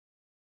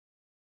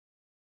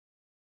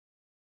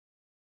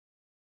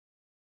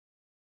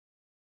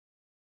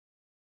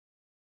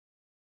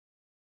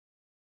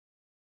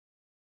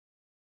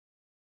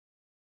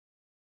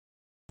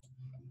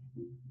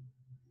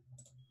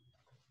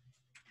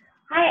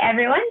Hi,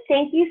 everyone.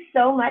 Thank you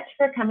so much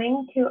for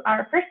coming to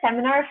our first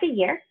seminar of the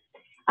year.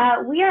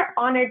 We are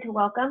honored to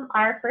welcome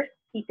our first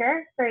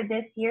speaker for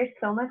this year's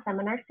SOMA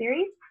seminar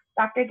series,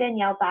 Dr.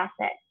 Danielle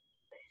Bassett.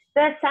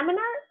 The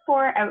Seminar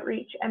for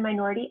Outreach and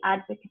Minority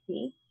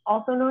Advocacy,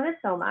 also known as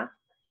SOMA,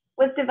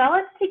 was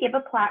developed to give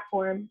a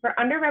platform for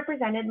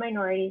underrepresented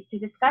minorities to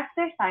discuss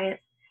their science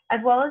as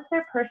well as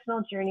their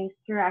personal journeys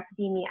through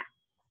academia.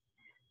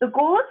 The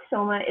goal of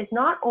SOMA is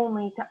not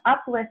only to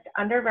uplift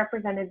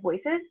underrepresented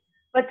voices,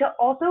 but to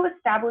also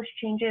establish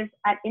changes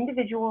at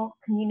individual,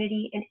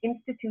 community, and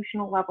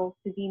institutional levels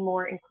to be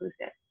more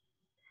inclusive.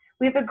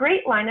 We have a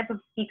great lineup of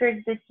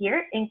speakers this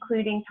year,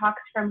 including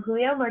talks from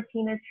Julio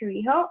Martinez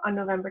Trujillo on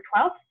November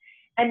 12th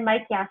and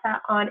Mike Yassa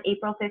on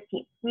April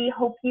 15th. We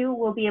hope you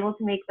will be able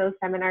to make those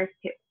seminars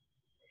too.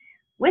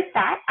 With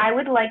that, I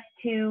would like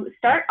to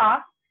start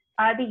off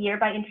the year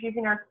by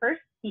introducing our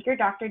first speaker,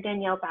 Dr.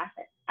 Danielle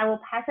Bassett. I will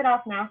pass it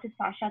off now to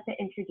Sasha to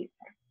introduce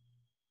her.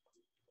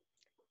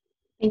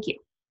 Thank you.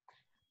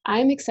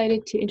 I'm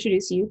excited to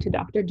introduce you to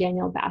Dr.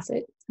 Danielle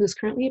Bassett, who is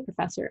currently a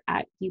professor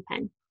at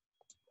UPenn.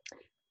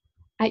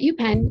 At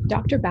UPenn,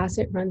 Dr.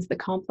 Bassett runs the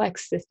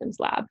Complex Systems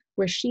Lab,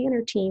 where she and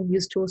her team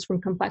use tools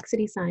from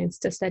complexity science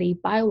to study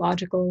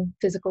biological,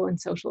 physical, and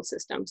social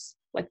systems,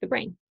 like the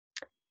brain.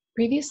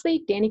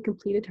 Previously, Danny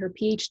completed her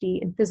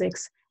PhD in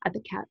physics at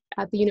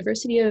the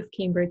University of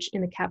Cambridge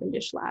in the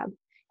Cavendish Lab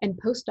and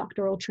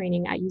postdoctoral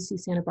training at UC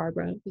Santa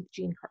Barbara with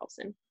Jean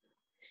Carlson.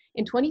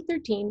 In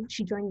 2013,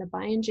 she joined the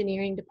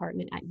bioengineering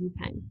department at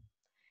UPenn.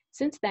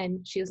 Since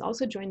then, she has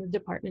also joined the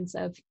departments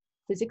of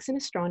physics and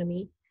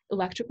astronomy,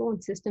 electrical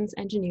and systems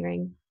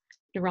engineering,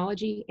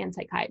 neurology, and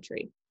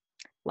psychiatry.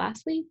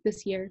 Lastly,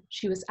 this year,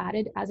 she was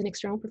added as an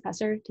external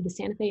professor to the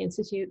Santa Fe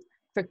Institute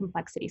for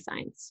Complexity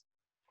Science.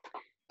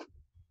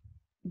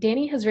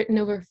 Danny has written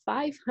over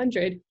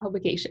 500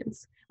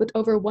 publications, with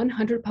over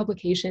 100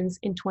 publications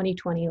in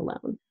 2020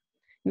 alone,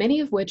 many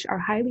of which are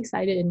highly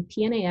cited in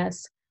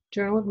PNAS,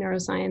 Journal of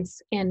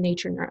Neuroscience, and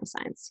Nature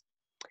Neuroscience.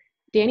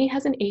 Danny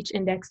has an H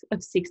index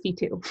of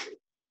 62.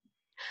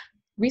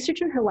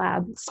 Research in her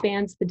lab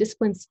spans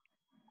disciplines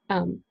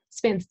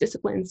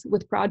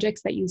with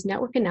projects that use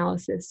network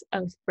analysis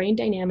of brain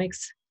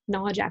dynamics,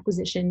 knowledge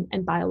acquisition,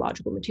 and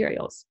biological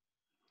materials,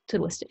 to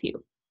list a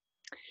few.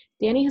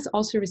 Danny has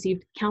also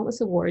received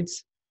countless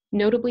awards,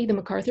 notably the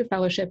MacArthur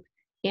Fellowship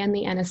and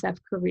the NSF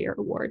Career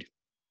Award.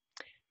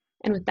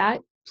 And with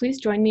that,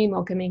 please join me in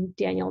welcoming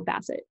Danielle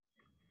Bassett.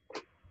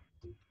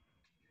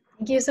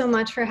 Thank you so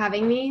much for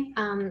having me.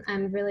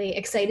 I'm really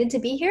excited to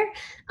be here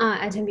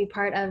and to be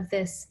part of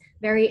this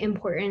very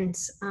important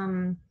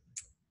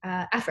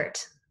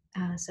effort.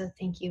 So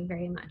thank you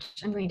very much.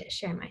 I'm going to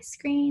share my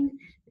screen,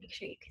 make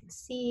sure you can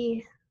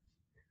see.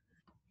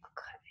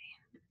 Okay.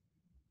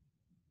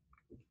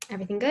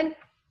 Everything good?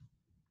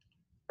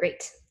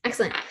 Great,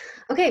 excellent.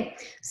 Okay,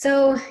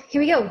 so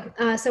here we go.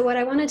 So what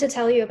I wanted to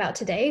tell you about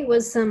today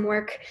was some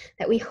work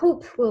that we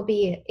hope will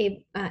be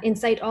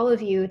incite all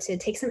of you to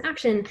take some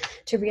action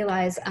to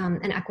realize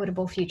an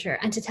equitable future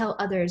and to tell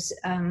others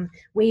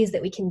ways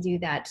that we can do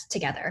that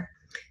together.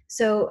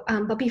 So,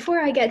 but before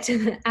I get to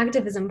the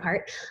activism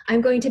part,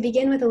 I'm going to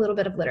begin with a little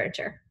bit of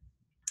literature.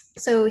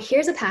 So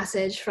here's a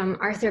passage from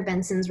Arthur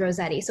Benson's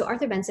Rossetti. So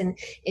Arthur Benson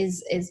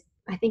is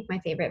I think my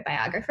favorite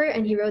biographer,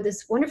 and he wrote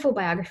this wonderful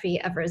biography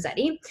of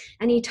Rossetti,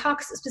 and he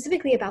talks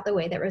specifically about the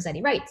way that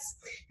Rossetti writes.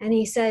 And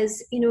he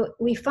says, you know,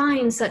 we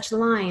find such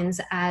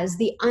lines as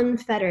the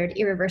unfettered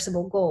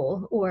irreversible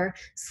goal, or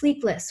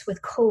sleepless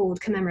with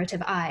cold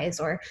commemorative eyes,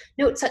 or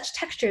note such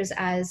textures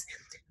as,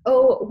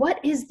 oh,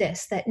 what is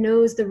this that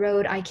knows the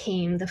road I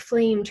came, the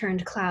flame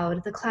turned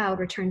cloud, the cloud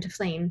returned to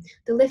flame,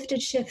 the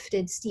lifted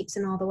shifted steeps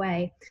in all the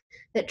way,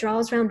 that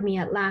draws round me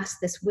at last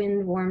this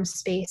wind-warm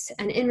space,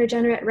 and in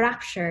regenerate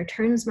rapture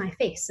turns my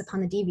face upon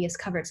the devious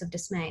coverts of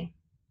dismay.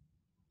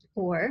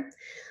 Or,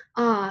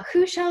 ah,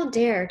 who shall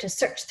dare to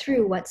search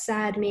through what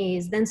sad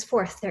maze,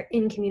 thenceforth their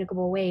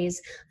incommunicable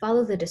ways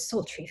follow the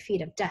desultory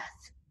feet of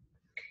death?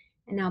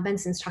 And now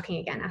Benson's talking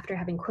again after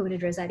having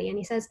quoted Rossetti, and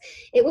he says,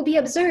 it will be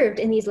observed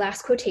in these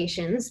last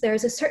quotations, there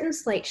is a certain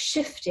slight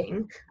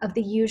shifting of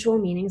the usual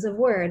meanings of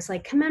words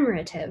like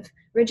commemorative,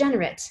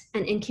 regenerate,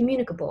 and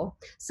incommunicable,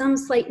 some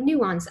slight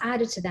nuance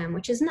added to them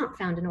which is not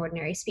found in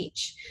ordinary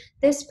speech.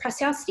 This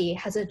preciosity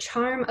has a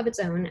charm of its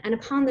own, and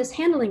upon this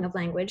handling of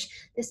language,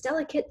 this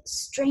delicate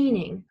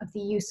straining of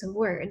the use of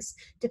words,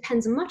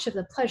 depends much of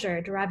the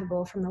pleasure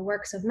derivable from the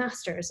works of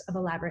masters of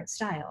elaborate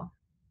style.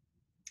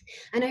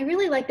 And I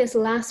really like this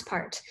last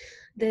part.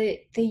 The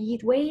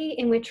way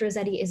in which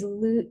Rossetti is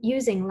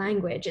using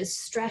language is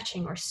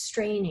stretching or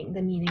straining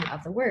the meaning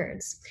of the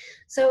words.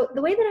 So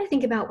the way that I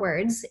think about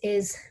words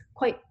is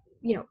quite,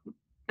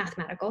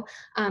 mathematical,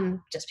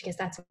 just because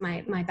that's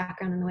my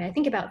background and the way I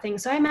think about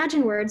things. So I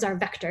imagine words are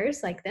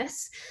vectors like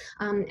this,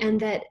 and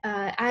that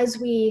as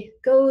we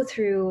go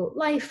through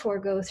life or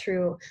go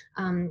through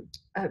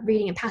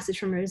reading a passage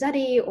from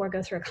Rossetti or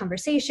go through a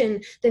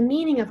conversation, the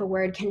meaning of a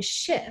word can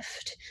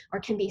shift or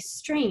can be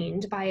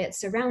strained by its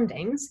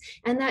surroundings.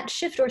 And that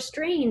shift or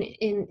strain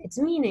in its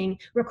meaning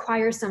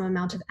requires some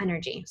amount of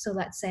energy. So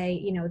let's say,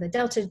 you know,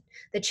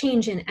 the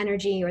change in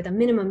energy or the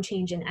minimum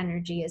change in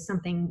energy is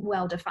something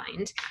well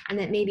defined. And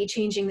that maybe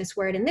changing this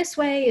word in this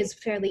way is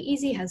fairly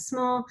easy, has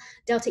small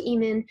delta E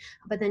min,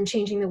 but then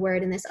changing the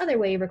word in this other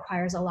way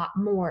requires a lot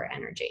more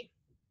energy.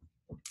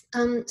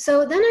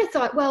 So then I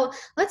thought, well,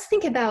 let's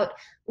think about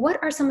what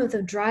are some of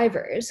the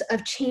drivers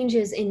of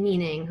changes in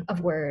meaning of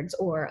words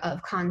or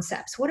of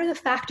concepts? What are the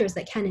factors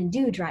that can and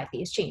do drive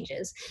these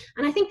changes?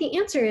 And I think the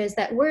answer is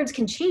that words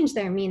can change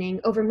their meaning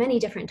over many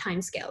different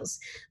timescales.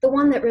 The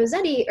one that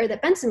Rossetti, or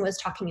that Benson was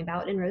talking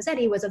about in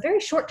Rossetti, was a very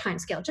short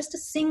timescale. Just a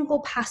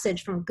single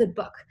passage from a good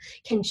book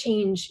can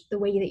change the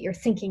way that you're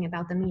thinking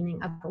about the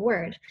meaning of a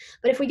word.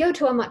 But if we go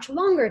to a much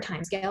longer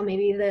timescale,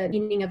 maybe the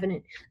meaning of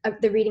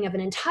the reading of an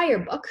entire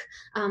book,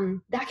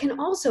 that can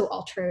also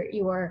alter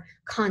your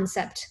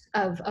concept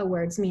of a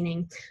word's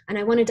meaning. And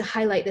I wanted to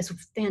highlight this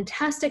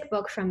fantastic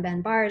book from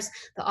Ben Barr's,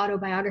 The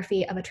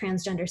Autobiography of a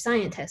Transgender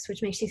Scientist,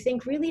 which makes you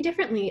think really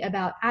differently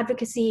about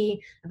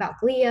advocacy, about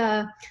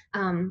glia,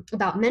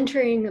 about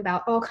mentoring,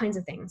 about all kinds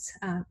of things.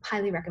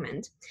 Highly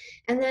recommend.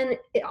 And then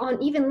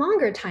on even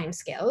longer time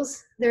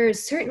scales,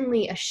 there's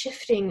certainly a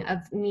shifting of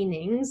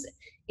meanings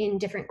in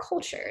different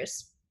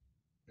cultures,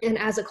 and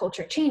as a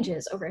culture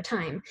changes over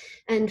time.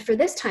 And for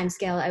this time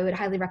scale, I would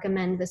highly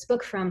recommend this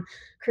book from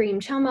Kareem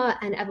Chalma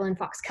and Evelyn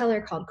Fox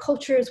Keller called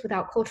Cultures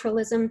Without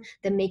Culturalism: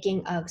 The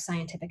Making of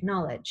Scientific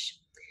Knowledge.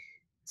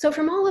 So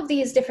from all of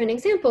these different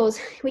examples,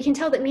 we can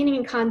tell that meaning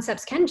and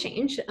concepts can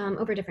change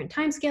over different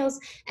timescales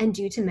and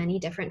due to many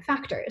different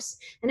factors.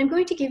 And I'm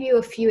going to give you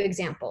a few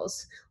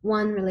examples,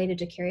 one related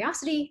to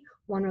curiosity,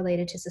 one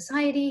related to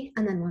society,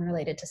 and then one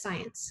related to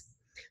science.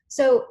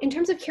 So in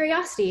terms of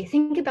curiosity,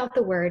 think about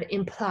the word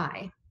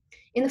imply.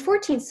 In the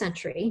 14th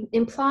century,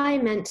 imply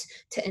meant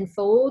to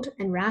enfold,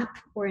 enwrap,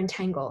 or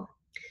entangle.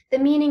 The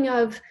meaning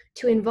of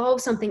to involve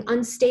something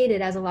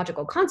unstated as a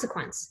logical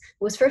consequence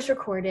was first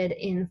recorded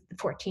in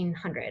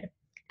 1400.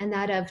 And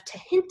that of to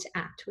hint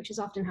at, which is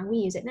often how we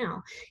use it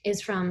now, is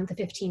from the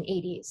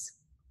 1580s.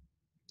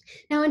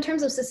 Now, in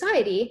terms of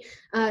society,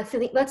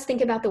 let's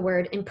think about the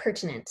word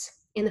impertinent.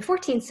 In the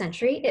 14th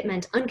century, it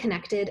meant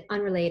unconnected,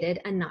 unrelated,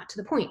 and not to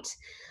the point.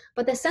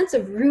 But the sense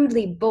of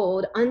rudely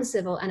bold,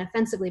 uncivil, and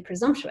offensively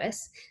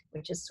presumptuous,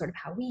 which is sort of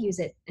how we use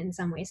it in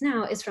some ways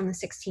now, is from the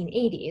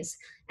 1680s.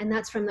 And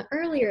that's from the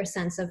earlier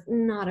sense of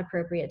not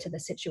appropriate to the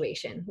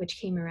situation, which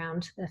came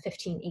around the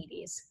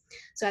 1580s.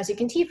 So as you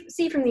can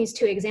see from these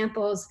two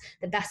examples,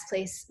 the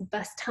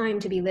best time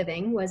to be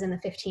living was in the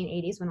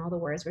 1580s when all the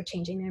words were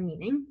changing their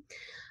meaning.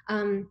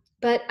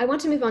 But I want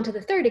to move on to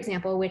the third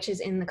example, which is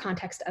in the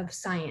context of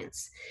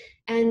science.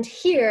 And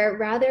here,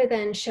 rather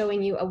than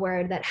showing you a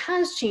word that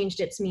has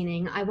changed its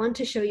meaning, I want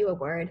to show you a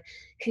word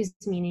whose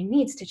meaning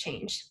needs to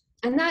change.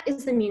 And that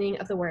is the meaning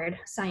of the word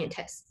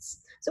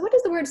scientists. So what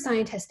does the word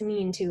scientist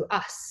mean to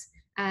us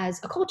as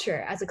a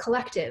culture, as a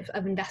collective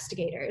of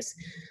investigators?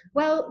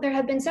 Well, there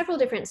have been several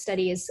different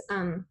studies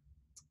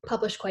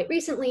published quite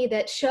recently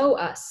that show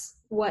us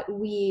what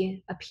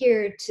we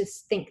appear to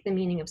think the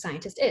meaning of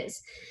scientist is.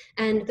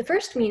 And the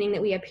first meaning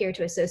that we appear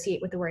to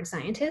associate with the word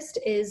scientist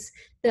is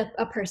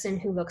a person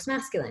who looks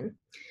masculine.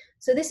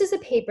 So this is a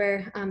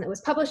paper that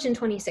was published in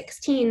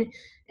 2016.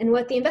 And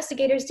what the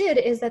investigators did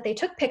is that they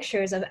took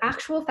pictures of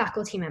actual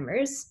faculty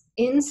members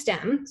in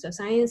STEM, so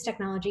science,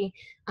 technology,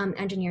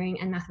 engineering,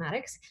 and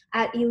mathematics,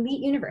 at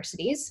elite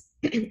universities.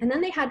 And then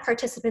they had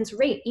participants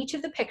rate each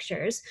of the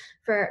pictures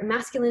for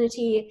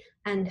masculinity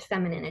and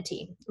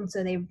femininity. And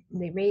so they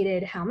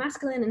rated how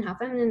masculine and how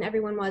feminine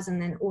everyone was,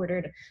 and then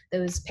ordered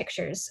those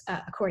pictures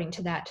according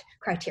to that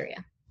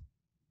criteria.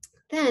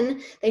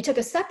 Then they took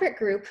a separate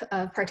group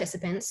of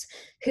participants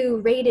who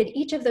rated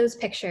each of those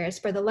pictures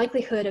for the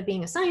likelihood of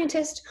being a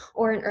scientist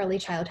or an early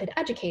childhood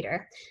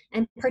educator.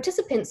 And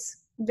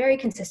participants very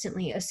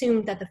consistently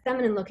assumed that the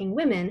feminine-looking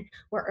women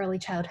were early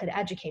childhood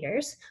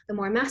educators. The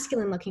more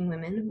masculine-looking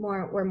women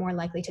were more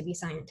likely to be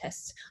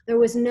scientists. There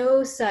was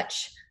no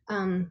such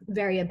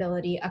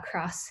variability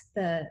across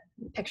the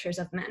pictures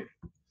of men.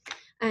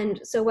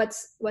 And so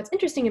what's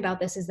interesting about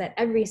this is that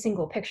every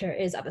single picture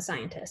is of a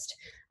scientist,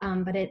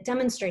 but it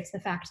demonstrates the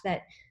fact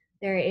that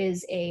there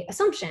is an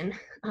assumption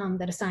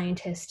that a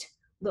scientist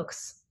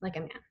looks like a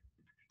man.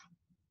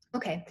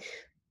 Okay.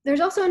 There's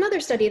also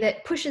another study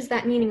that pushes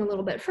that meaning a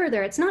little bit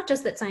further. It's not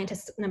just that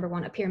scientists, number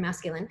one, appear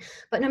masculine,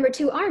 but number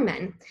two, are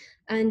men.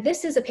 And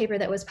this is a paper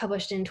that was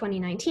published in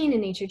 2019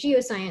 in Nature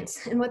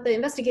Geoscience. And what the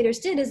investigators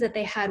did is that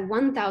they had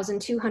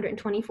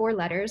 1,224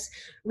 letters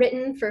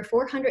written for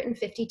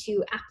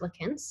 452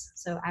 applicants,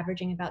 so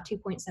averaging about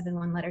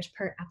 2.71 letters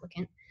per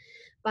applicant,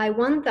 by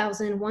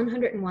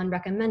 1,101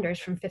 recommenders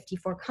from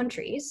 54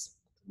 countries.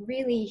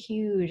 Really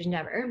huge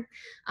endeavor,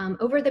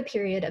 over the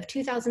period of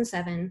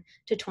 2007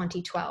 to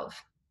 2012.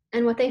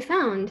 And what they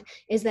found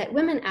is that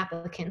women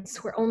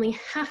applicants were only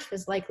half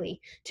as likely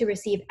to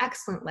receive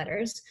excellent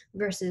letters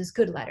versus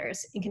good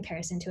letters in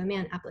comparison to a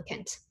man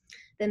applicant.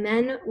 The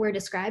men were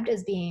described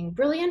as being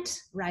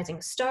brilliant,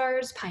 rising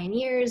stars,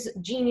 pioneers,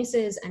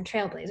 geniuses, and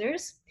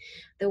trailblazers.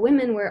 The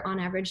women were on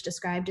average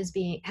described as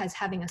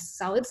having a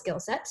solid skill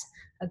set,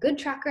 a good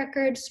track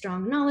record,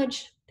 strong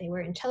knowledge, they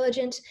were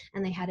intelligent,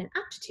 and they had an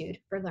aptitude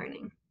for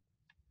learning.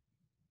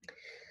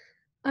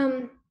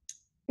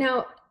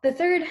 Now, the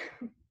third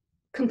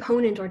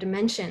component or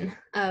dimension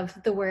of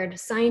the word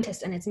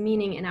scientist and its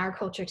meaning in our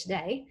culture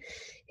today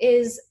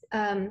is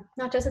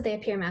not just that they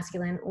appear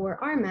masculine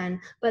or are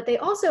men, but they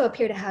also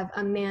appear to have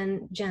a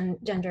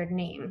man-gendered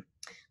name.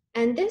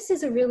 And this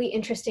is a really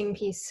interesting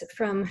piece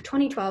from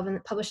 2012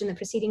 and published in the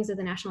Proceedings of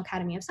the National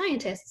Academy of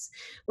Scientists,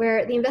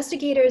 where the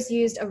investigators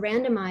used a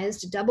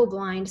randomized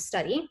double-blind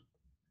study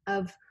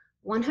of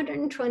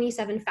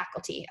 127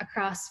 faculty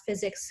across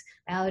physics,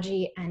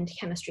 biology, and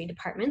chemistry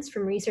departments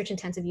from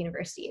research-intensive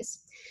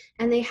universities.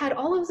 And they had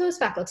all of those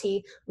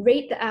faculty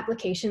rate the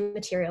application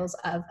materials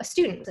of a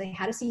student. They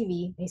had a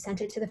CV, they sent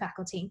it to the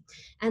faculty,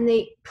 and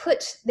they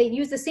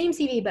used the same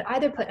CV, but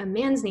either put a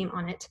man's name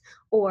on it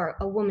or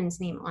a woman's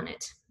name on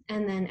it,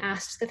 and then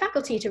asked the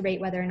faculty to rate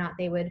whether or not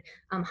they would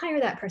hire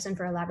that person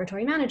for a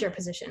laboratory manager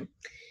position.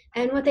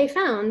 And what they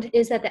found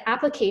is that the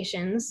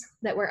applications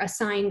that were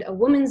assigned a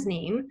woman's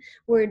name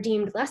were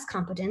deemed less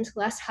competent,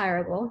 less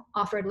hireable,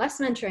 offered less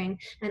mentoring,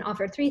 and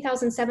offered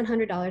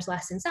 $3,700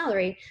 less in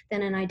salary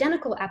than an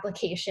identical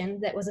application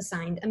that was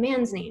assigned a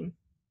man's name.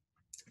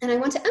 And I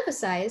want to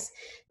emphasize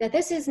that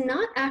this is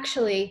not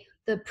actually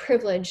the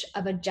privilege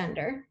of a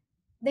gender.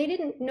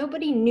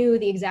 Nobody knew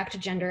the exact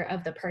gender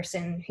of the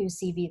person whose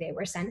CV they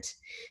were sent.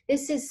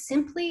 This is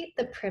simply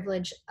the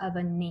privilege of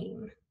a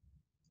name.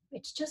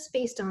 It's just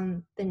based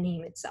on the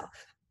name itself,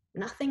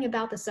 nothing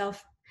about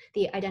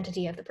the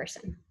identity of the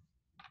person.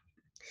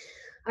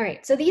 All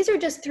right, so these are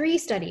just 3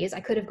 studies.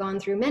 I could have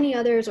gone through many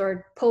others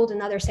or pulled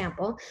another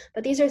sample,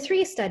 but these are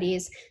 3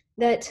 studies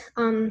that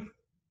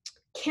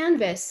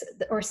canvas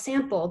or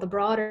sample the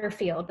broader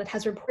field that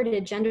has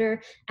reported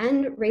gender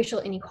and racial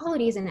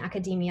inequalities in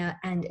academia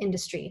and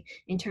industry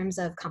in terms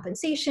of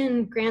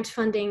compensation, grant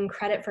funding,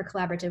 credit for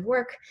collaborative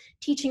work,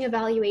 teaching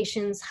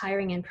evaluations,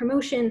 hiring and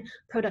promotion,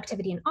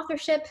 productivity and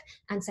authorship,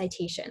 and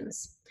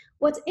citations.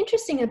 What's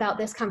interesting about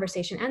this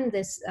conversation and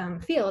this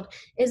field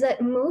is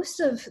that most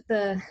of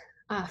the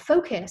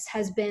focus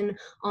has been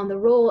on the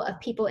role of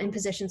people in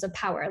positions of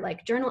power,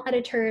 like journal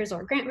editors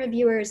or grant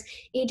reviewers,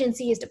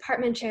 agencies,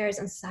 department chairs,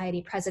 and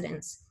society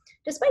presidents,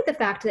 despite the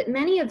fact that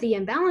many of the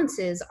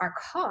imbalances are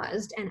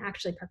caused and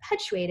actually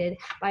perpetuated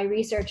by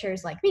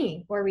researchers like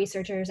me or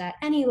researchers at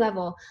any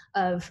level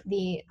of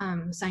the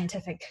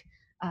scientific,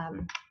 I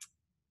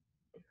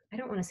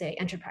don't want to say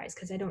enterprise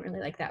because I don't really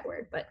like that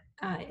word, but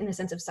in the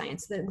sense of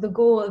science, the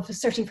goal of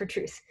searching for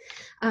truth.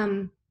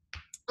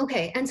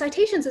 Okay, and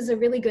citations is a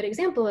really good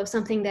example of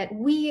something that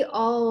we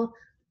all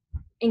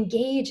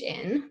engage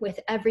in with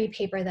every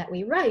paper that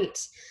we write.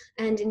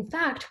 And in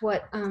fact,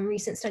 what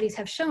recent studies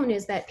have shown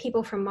is that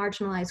people from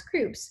marginalized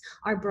groups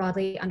are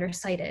broadly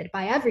undercited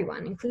by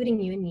everyone,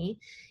 including you and me,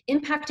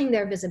 impacting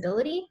their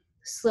visibility,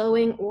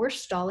 slowing or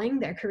stalling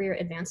their career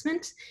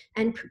advancement,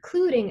 and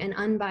precluding an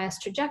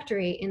unbiased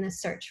trajectory in the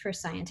search for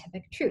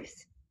scientific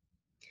truth.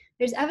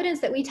 There's evidence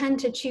that we tend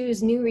to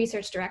choose new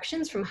research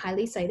directions from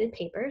highly cited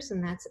papers,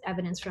 and that's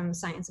evidence from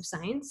Science of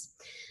Science.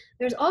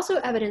 There's also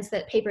evidence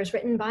that papers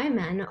written by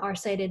men are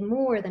cited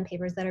more than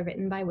papers that are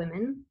written by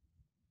women.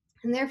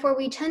 And therefore,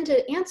 we tend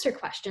to answer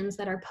questions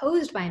that are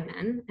posed by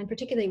men, and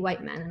particularly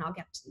white men, and I'll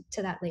get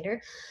to that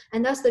later.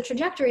 And thus, the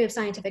trajectory of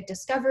scientific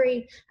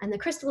discovery and the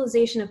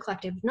crystallization of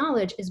collective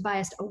knowledge is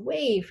biased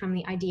away from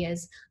the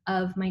ideas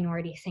of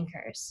minority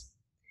thinkers.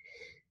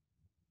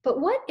 But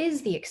what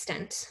is the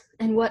extent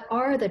and what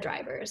are the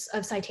drivers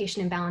of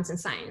citation imbalance in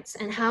science,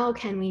 and how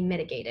can we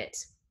mitigate it?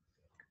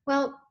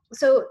 Well,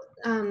 so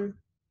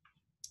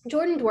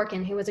Jordan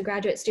Dworkin, who was a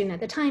graduate student at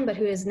the time, but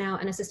who is now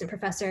an assistant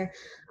professor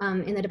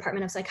in the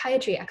Department of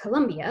Psychiatry at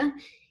Columbia,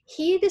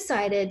 he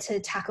decided to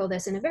tackle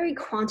this in a very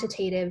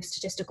quantitative,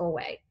 statistical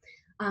way.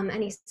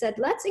 And he said,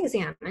 let's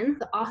examine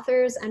the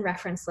authors and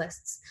reference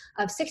lists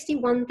of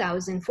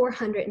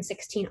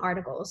 61,416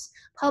 articles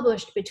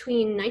published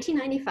between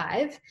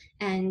 1995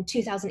 and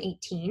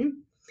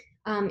 2018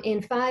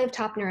 in 5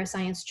 top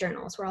neuroscience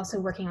journals. We're also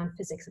working on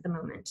physics at the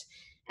moment.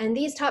 And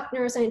these top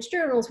neuroscience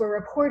journals were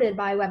reported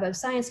by Web of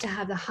Science to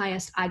have the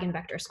highest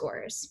eigenvector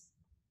scores.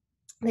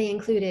 They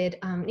included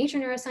Nature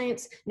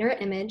Neuroscience,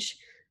 Neuroimage,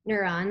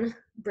 Neuron,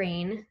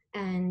 Brain,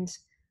 and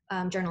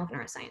Journal of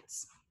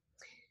Neuroscience.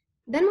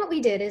 Then what we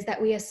did is that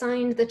we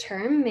assigned the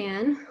term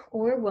man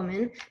or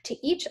woman to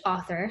each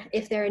author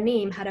if their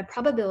name had a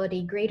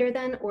probability greater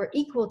than or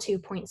equal to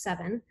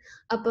 0.7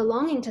 of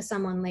belonging to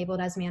someone labeled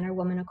as man or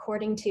woman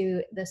according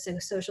to the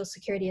Social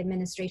Security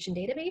Administration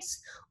database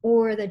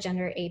or the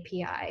Gender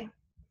API.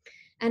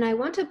 And I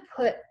want to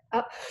put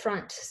up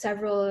front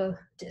several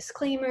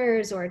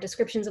disclaimers or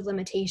descriptions of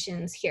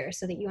limitations here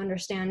so that you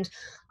understand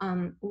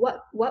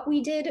what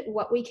we did,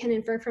 what we can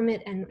infer from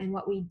it, and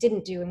what we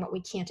didn't do and what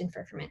we can't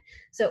infer from it.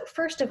 So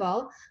first of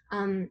all,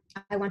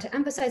 I want to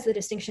emphasize the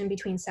distinction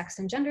between sex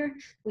and gender.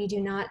 We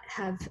do not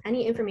have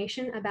any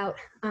information about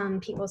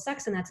people's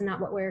sex, and that's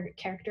not what we're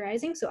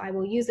characterizing. So I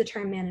will use the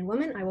term man and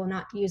woman. I will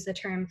not use the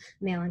term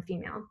male and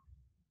female.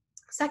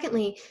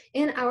 Secondly,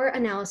 in our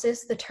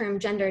analysis, the term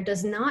gender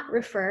does not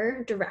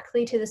refer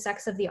directly to the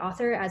sex of the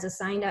author as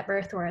assigned at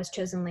birth or as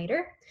chosen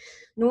later,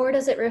 nor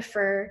does it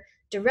refer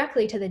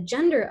directly to the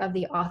gender of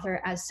the author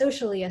as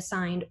socially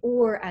assigned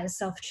or as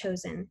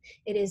self-chosen.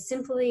 It is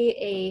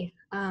simply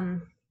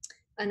an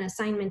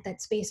assignment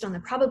that's based on the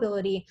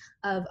probability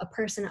of a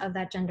person of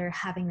that gender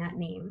having that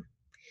name.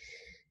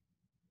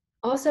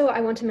 Also, I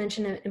want to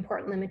mention an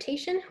important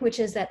limitation, which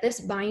is that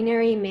this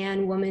binary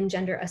man-woman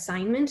gender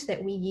assignment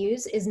that we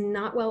use is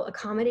not well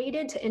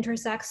accommodated to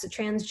intersex,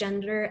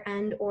 transgender,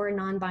 and or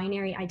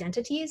non-binary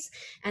identities.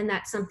 And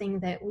that's something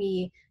that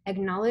we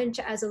acknowledge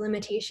as a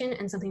limitation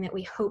and something that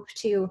we hope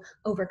to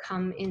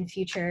overcome in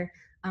future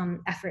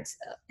efforts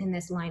in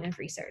this line of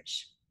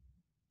research.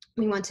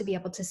 We want to be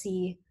able to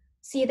see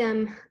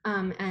them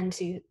and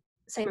to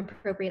cite them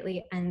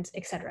appropriately, and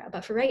etc.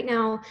 But for right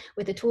now,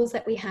 with the tools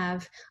that we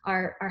have,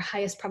 our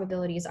highest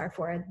probabilities are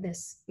for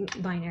this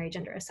binary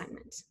gender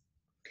assignment.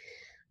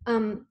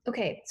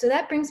 Okay, so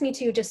that brings me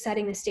to just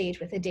setting the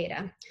stage with the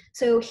data.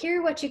 So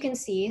here what you can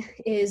see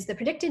is the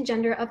predicted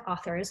gender of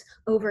authors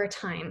over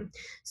time.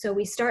 So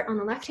we start on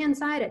the left-hand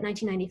side at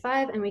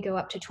 1995 and we go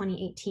up to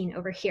 2018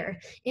 over here.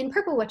 In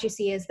purple, what you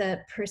see is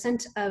the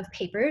percent of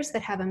papers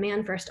that have a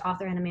man first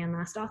author and a man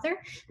last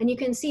author. And you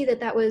can see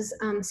that that was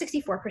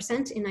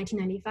 64% in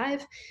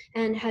 1995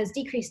 and has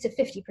decreased to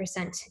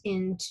 50%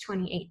 in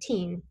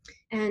 2018.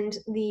 And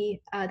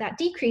that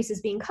decrease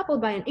is being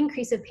coupled by an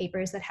increase of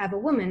papers that have a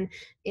woman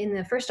in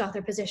the first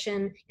author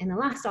position, in the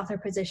last author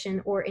position,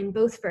 or in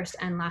both first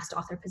and last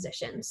author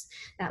positions.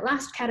 That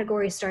last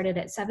category started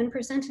at 7% in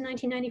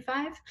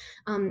 1995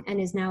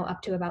 and is now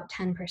up to about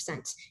 10%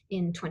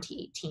 in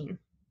 2018.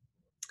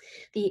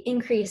 The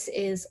increase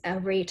is a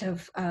rate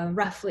of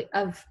roughly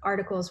of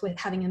articles with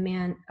having a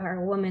man or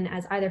a woman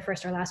as either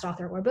first or last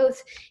author or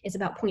both is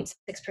about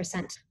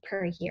 0.6%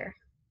 per year.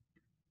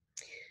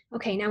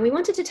 Okay, now we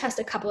wanted to test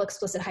a couple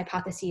explicit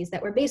hypotheses that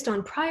were based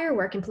on prior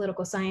work in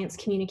political science,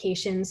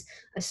 communications,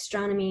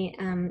 astronomy,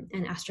 and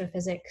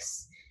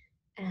astrophysics,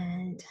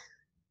 and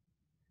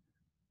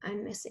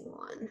I'm missing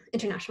one,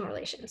 international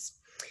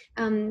relations.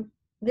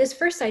 This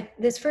first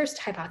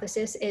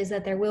hypothesis is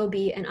that there will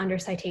be an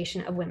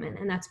undercitation of women,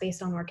 and that's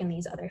based on work in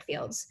these other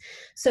fields.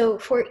 So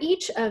for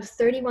each of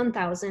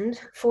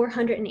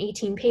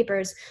 31,418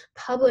 papers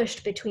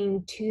published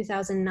between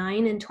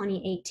 2009 and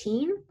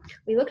 2018,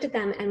 we looked at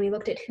them and we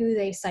looked at who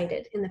they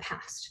cited in the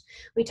past.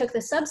 We took the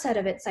subset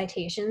of its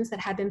citations that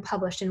had been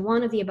published in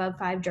one of the above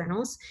 5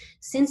 journals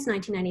since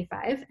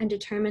 1995 and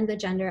determined the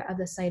gender of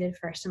the cited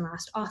first and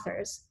last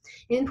authors.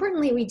 And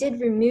importantly, we did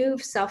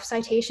remove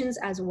self-citations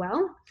as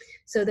well.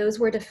 So those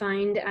were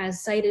defined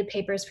as cited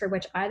papers for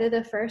which either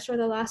the first or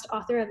the last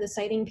author of the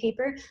citing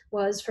paper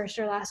was first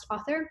or last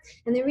author.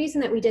 And the reason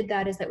that we did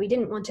that is that we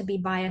didn't want to be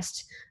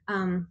biased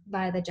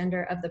by the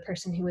gender of the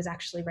person who was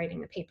actually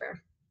writing the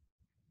paper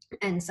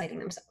and citing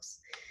themselves.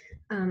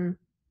 Then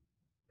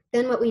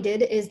what we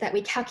did is that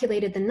we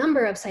calculated the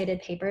number of cited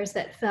papers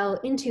that fell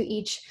into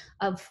each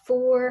of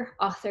 4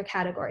 author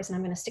categories. And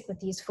I'm going to stick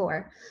with these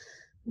 4.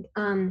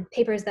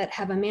 Papers that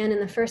have a man in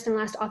the first and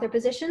last author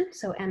position,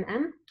 so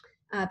MM.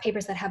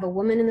 Papers that have a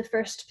woman in the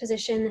first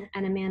position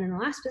and a man in the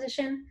last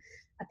position,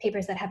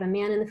 papers that have a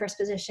man in the first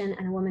position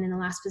and a woman in the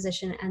last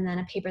position, and then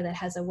a paper that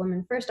has a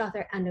woman first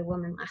author and a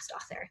woman last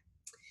author.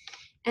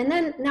 And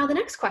then now the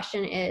next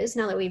question is,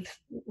 now that we've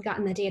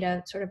gotten the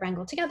data sort of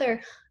wrangled together,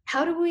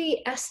 how do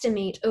we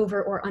estimate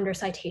over or under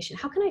citation?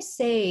 How can I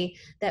say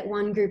that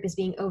one group is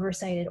being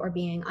overcited or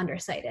being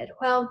undercited?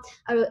 Well,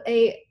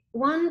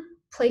 one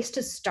place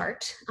to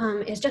start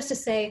is just to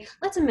say,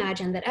 let's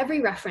imagine that every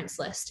reference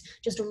list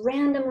just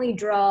randomly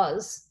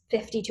draws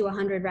 50 to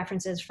 100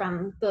 references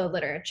from the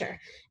literature.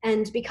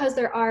 And because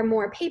there are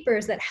more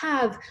papers that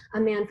have a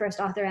man first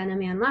author and a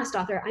man last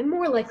author, I'm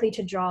more likely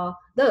to draw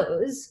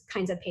those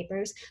kinds of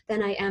papers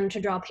than I am to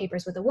draw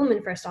papers with a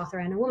woman first author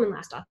and a woman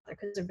last author,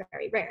 because they're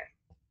very rare.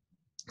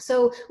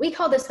 So we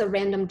call this the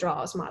random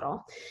draws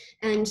model.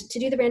 And to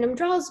do the random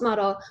draws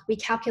model, we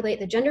calculate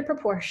the gender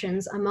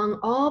proportions among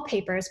all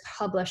papers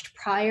published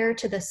prior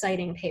to the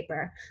citing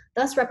paper,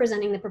 thus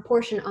representing the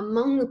proportion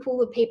among the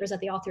pool of papers that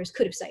the authors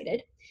could have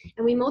cited.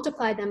 And we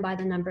multiply them by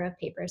the number of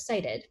papers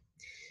cited.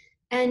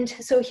 And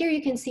so here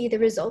you can see the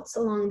results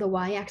along the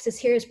y-axis.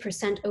 Here is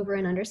percent over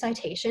and under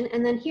citation.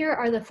 And then here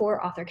are the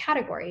 4 author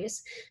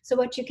categories. So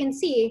what you can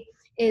see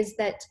is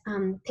that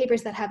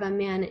papers that have a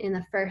man in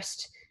the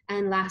first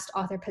and last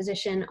author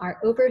position are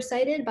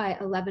oversighted by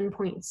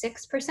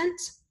 11.6%,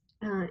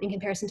 in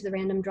comparison to the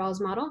random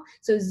draws model.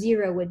 So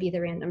 0 would be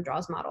the random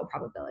draws model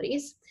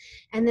probabilities.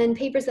 And then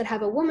papers that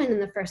have a woman in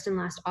the first and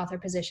last author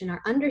position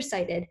are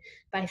undercited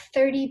by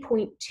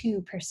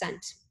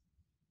 30.2%.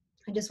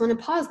 I just want to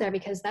pause there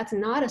because that's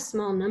not a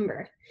small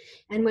number.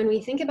 And when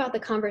we think about the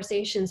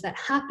conversations that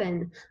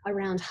happen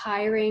around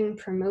hiring,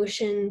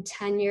 promotion,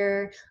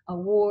 tenure,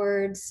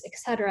 awards,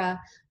 etc.,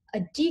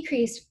 a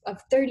decrease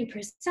of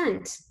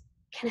 30%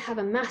 can have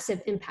a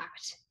massive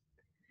impact.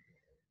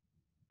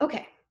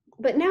 Okay,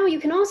 but now you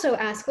can also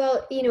ask,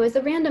 well, is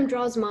the random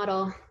draws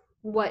model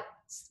what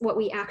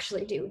we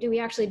actually do? Do we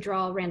actually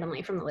draw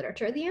randomly from the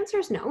literature? The answer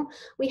is no.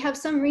 We have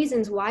some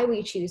reasons why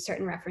we choose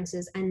certain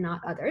references and not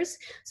others.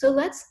 So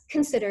let's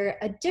consider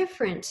a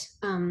different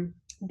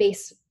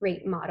base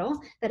rate model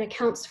that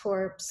accounts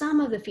for some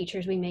of the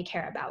features we may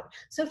care about.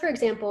 So for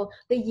example,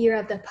 the year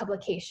of the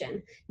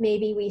publication.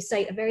 Maybe we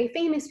cite a very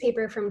famous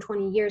paper from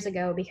 20 years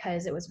ago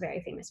because it was a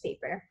very famous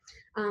paper.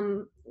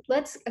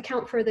 Let's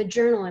account for the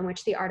journal in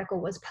which the article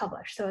was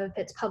published. So if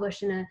it's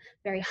published in a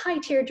very high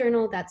tier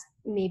journal, that's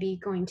maybe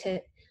going to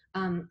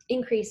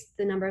increase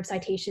the number of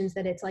citations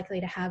that it's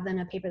likely to have than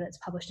a paper that's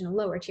published in a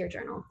lower tier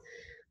journal.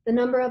 The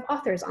number of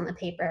authors on the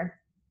paper,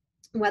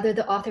 whether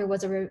the author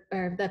was or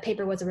the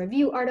paper was a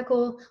review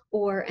article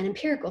or an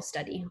empirical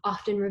study.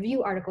 Often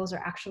review articles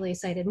are actually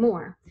cited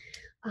more.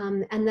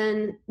 And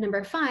then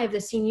number 5, the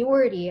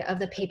seniority of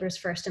the paper's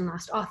first and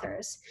last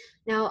authors.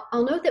 Now,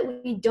 I'll note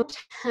that we don't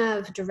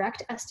have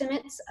direct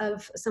estimates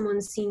of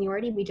someone's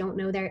seniority. We don't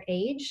know their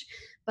age,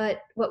 but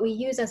what we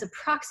use as a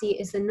proxy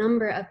is the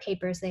number of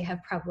papers they have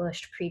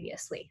published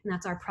previously, and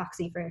that's our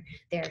proxy for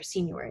their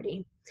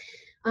seniority.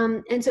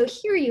 And so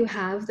here you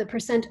have the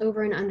percent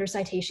over and under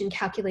citation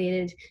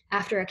calculated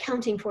after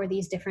accounting for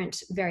these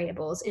different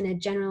variables in a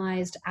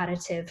generalized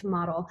additive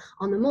model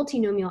on the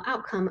multinomial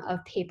outcome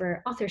of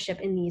paper authorship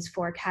in these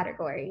 4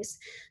 categories.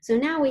 So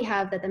now we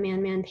have that the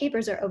man-man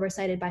papers are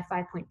oversighted by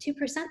 5.2%,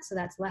 so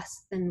that's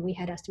less than we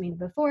had estimated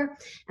before,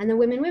 and the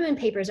women-women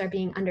papers are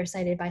being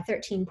undercited by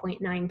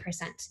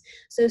 13.9%.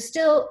 So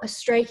still a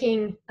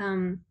striking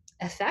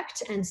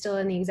effect and still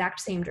in the exact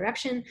same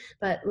direction,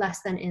 but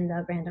less than in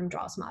the random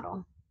draws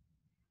model.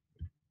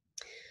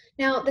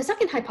 Now, the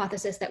second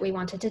hypothesis that we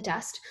wanted to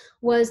test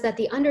was that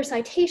the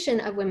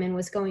undercitation of women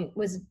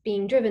was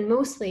being driven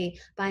mostly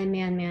by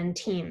man-man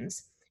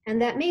teams. And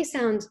that may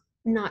sound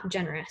not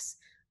generous.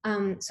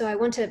 So I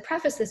want to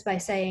preface this by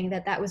saying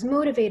that that was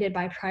motivated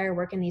by prior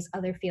work in these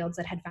other fields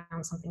that had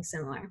found something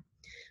similar.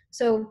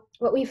 So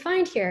what we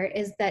find here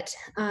is that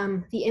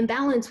the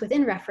imbalance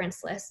within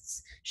reference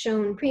lists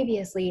shown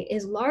previously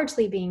is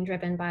largely being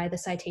driven by the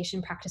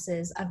citation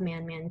practices of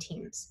man-man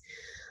teams.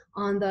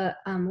 On the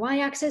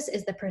y-axis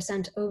is the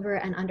percent over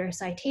and under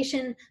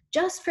citation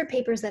just for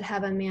papers that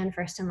have a man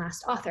first and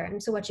last author.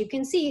 And so what you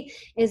can see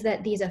is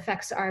that these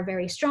effects are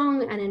very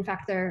strong, and in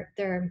fact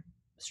they're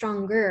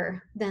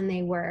stronger than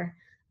they were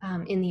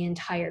in the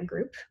entire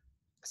group.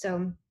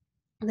 So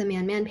the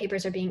man-man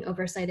papers are being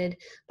oversighted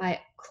by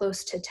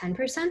close to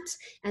 10%,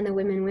 and the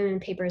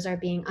women-women papers are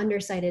being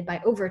undercited by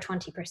over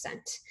 20%.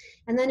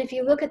 And then if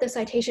you look at the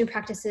citation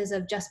practices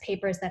of just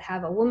papers that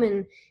have a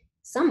woman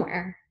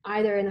somewhere,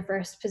 either in the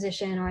first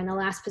position or in the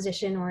last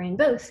position or in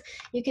both,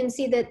 you can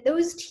see that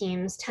those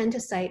teams tend to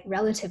cite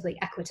relatively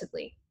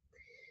equitably.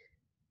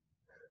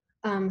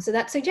 So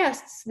that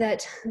suggests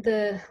that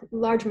the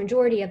large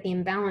majority of the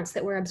imbalance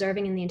that we're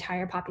observing in the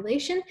entire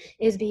population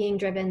is being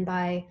driven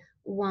by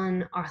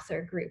one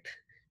author group,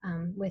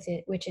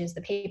 which is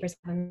the papers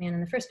that have a man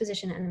in the first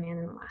position and a man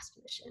in the last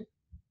position.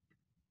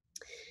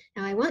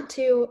 Now I want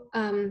to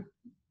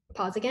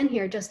pause again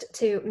here just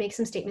to make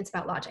some statements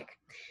about logic.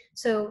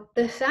 So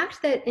the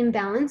fact that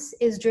imbalance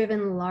is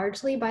driven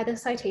largely by the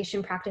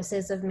citation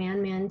practices of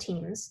man-man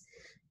teams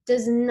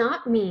does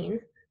not mean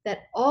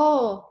that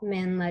all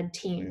man-led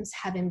teams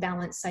have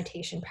imbalanced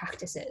citation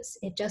practices.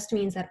 It just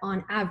means that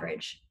on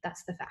average,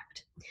 that's the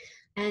fact.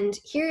 And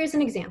here is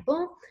an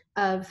example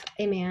of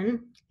a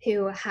man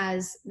who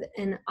has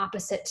an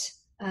opposite,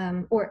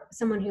 or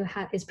someone who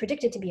is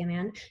predicted to be a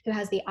man who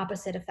has the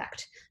opposite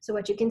effect. So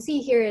what you can see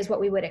here is what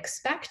we would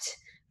expect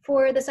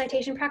for the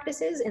citation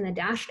practices in the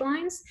dashed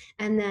lines,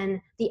 and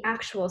then the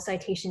actual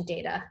citation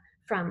data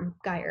from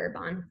Guy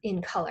Urbon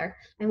in color.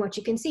 And what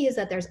you can see is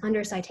that there's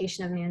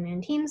undercitation of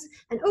man-man teams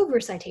and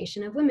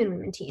overcitation of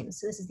women-women teams.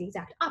 So this is the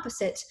exact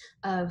opposite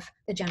of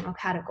the general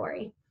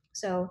category.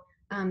 So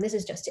this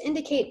is just to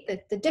indicate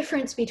that the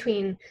difference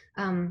between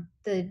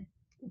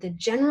the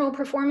general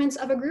performance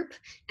of a group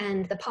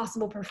and the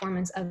possible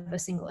performance of a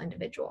single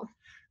individual.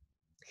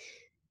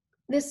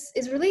 This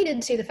is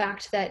related to the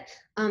fact that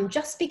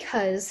just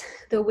because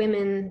the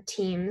women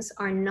teams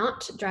are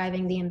not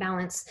driving the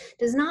imbalance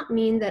does not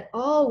mean that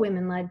all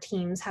women-led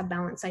teams have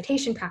balanced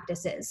citation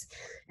practices.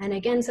 And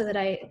again, so that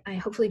I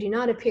hopefully do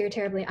not appear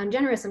terribly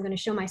ungenerous, I'm going to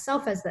show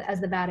myself as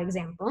the bad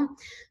example.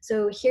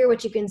 So here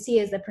what you can see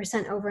is the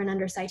percent over and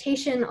under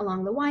citation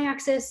along the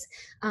y-axis.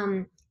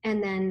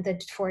 and then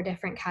the 4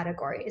 different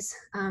categories.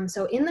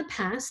 So in the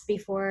past,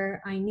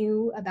 before I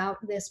knew about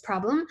this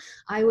problem,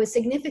 I was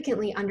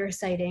significantly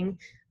underciting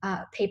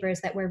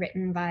papers that were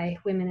written by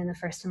women in the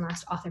first and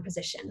last author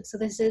position. So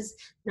this is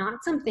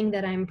not something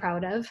that I'm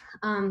proud of,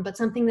 but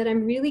something that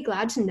I'm really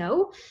glad to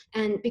know,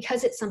 and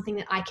because it's something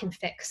that I can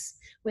fix.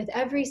 With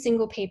every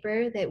single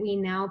paper that we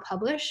now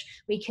publish,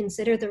 we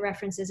consider the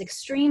references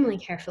extremely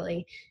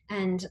carefully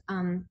and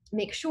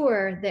make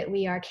sure that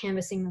we are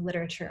canvassing the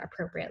literature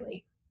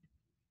appropriately.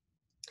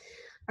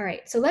 All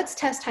right, so let's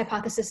test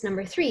hypothesis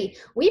number 3.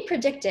 We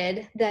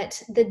predicted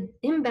that the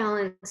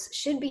imbalance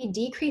should be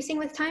decreasing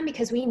with time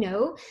because we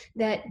know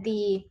that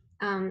the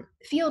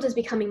field is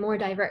becoming more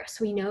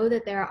diverse. We know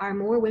that there are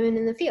more women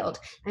in the field.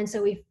 And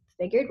so we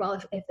figured, well,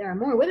 if there are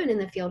more women in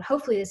the field,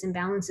 hopefully this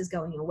imbalance is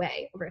going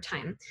away over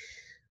time.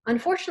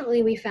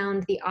 Unfortunately, we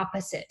found the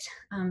opposite.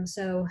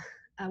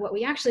 What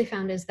we actually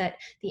found is that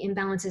the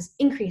imbalance is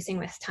increasing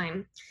with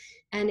time.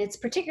 And it's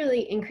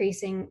particularly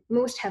increasing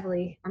most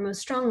heavily or most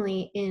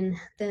strongly in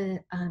the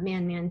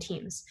man-man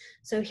teams.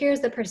 So here's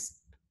the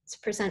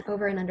percent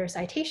over and under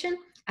citation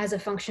as a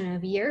function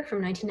of year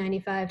from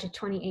 1995 to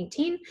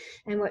 2018.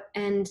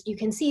 And you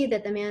can see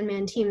that the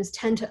man-man teams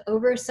tend to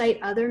oversight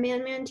other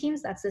man-man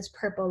teams. That's this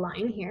purple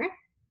line here.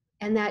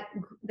 And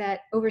that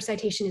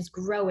oversitation is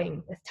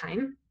growing with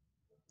time.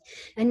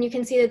 And you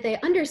can see that they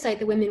undercite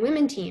the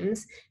women-women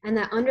teams, and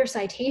that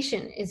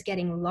undercitation is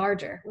getting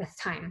larger with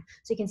time.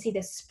 So you can see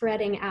this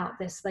spreading out,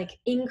 this like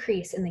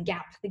increase in the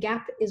gap. The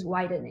gap is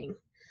widening.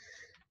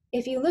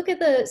 If you look at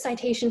the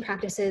citation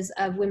practices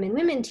of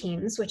women-women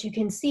teams, what you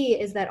can see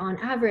is that on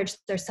average,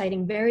 they're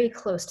citing very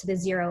close to the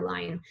 0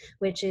 line,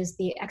 which is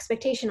the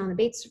expectation on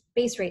the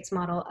base rates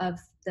model of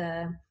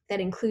that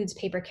includes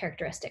paper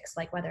characteristics,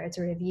 like whether it's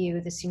a review,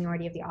 the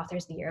seniority of the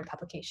authors, the year of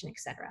publication,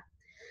 etc.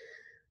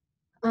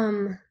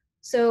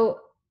 So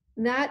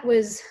that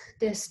was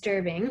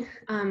disturbing,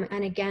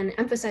 and again,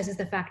 emphasizes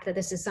the fact that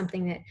this is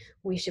something that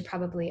we should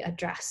probably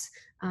address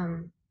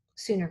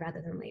sooner rather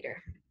than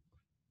later.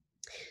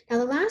 Now,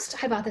 the last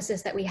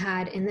hypothesis that we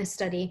had in this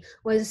study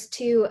was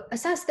to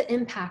assess the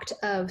impact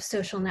of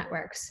social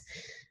networks.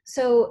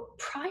 So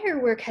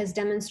prior work has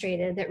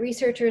demonstrated that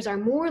researchers are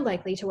more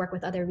likely to work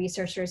with other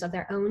researchers of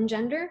their own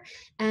gender,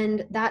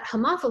 and that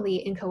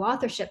homophily in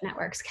co-authorship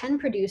networks can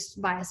produce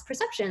biased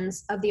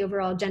perceptions of the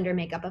overall gender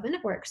makeup of a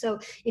network. So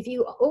if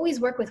you always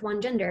work with one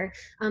gender,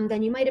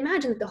 then you might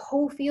imagine that the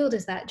whole field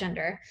is that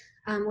gender.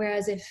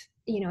 Whereas if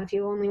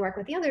you only work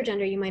with the other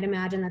gender, you might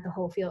imagine that the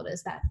whole field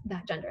is that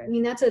gender. I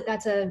mean, that's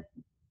a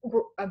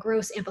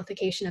gross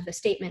amplification of the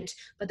statement,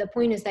 but the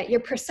point is that your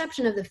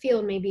perception of the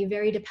field may be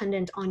very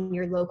dependent on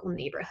your local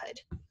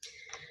neighborhood.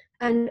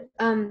 And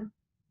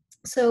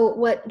so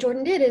what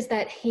Jordan did is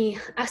that he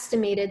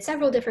estimated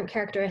several different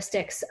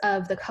characteristics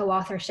of the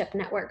co-authorship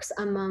networks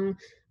among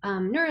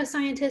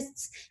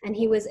neuroscientists, and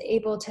he was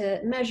able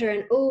to measure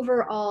an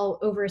overall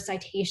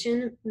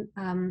over-citation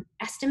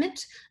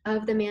estimate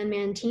of the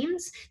man-man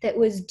teams that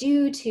was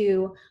due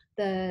to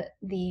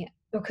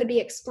or could be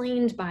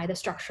explained by the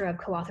structure of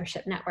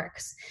co-authorship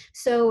networks.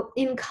 So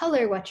in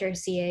color, what you're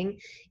seeing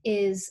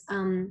is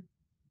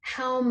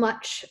how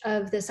much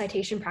of the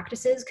citation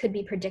practices could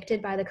be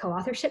predicted by the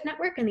co-authorship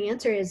network, and the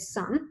answer is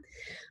some.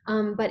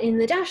 But in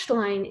the dashed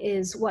line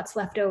is what's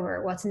left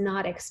over, what's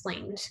not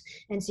explained.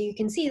 And so you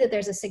can see that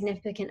there's a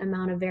significant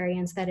amount of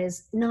variance that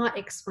is not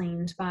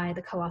explained by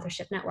the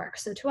co-authorship network.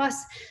 So to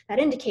us, that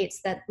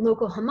indicates that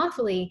local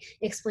homophily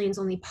explains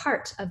only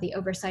part of the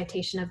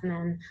over-citation of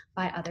men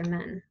by other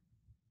men.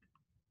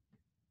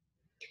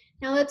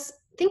 Now let's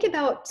think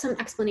about some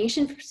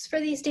explanations for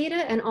these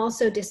data and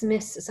also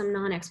dismiss some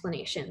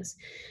non-explanations.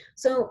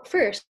 So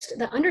first,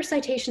 the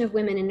undercitation of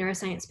women in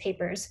neuroscience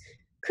papers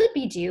could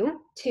be due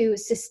to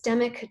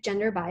systemic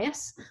gender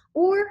bias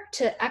or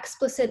to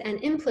explicit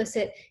and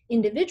implicit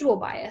individual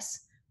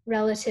bias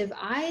relative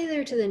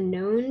either to the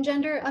known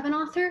gender of an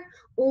author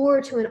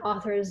or to an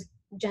author's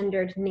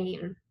gendered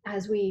name,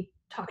 as we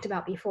talked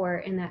about before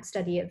in that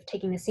study of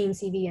taking the same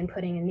CV and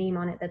putting a name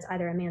on it that's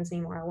either a man's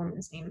name or a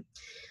woman's name.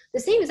 The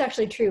same is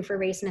actually true for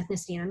race and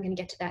ethnicity, and I'm going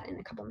to get to that in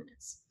a couple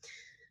minutes.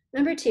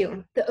 Number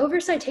 2, the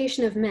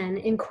over-citation of men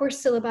in course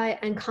syllabi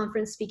and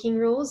conference speaking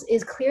roles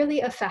is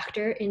clearly a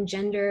factor in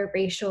gender,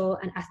 racial,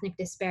 and ethnic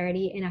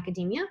disparity in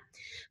academia,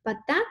 but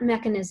that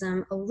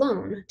mechanism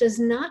alone does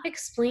not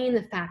explain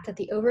the fact that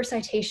the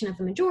over-citation of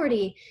the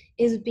majority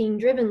is being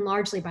driven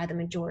largely by the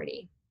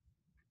majority.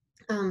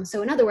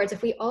 So in other words,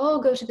 if we all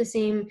go to the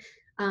same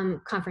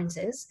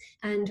conferences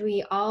and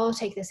we all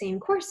take the same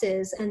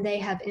courses and they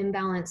have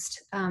imbalanced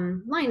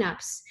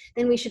lineups,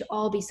 then we should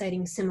all be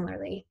citing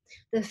similarly.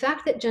 The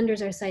fact that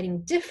genders are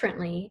citing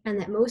differently and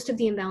that most of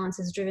the imbalance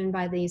is driven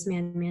by these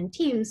man-man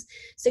teams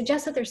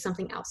suggests that there's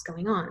something else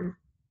going on.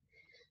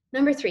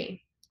 Number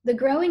 3, the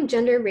growing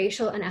gender,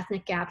 racial, and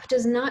ethnic gap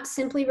does not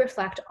simply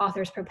reflect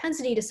authors'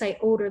 propensity to cite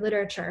older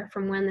literature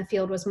from when the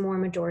field was more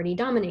majority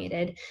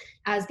dominated,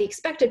 as the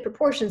expected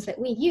proportions that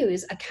we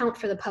use account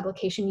for the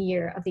publication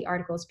year of the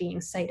articles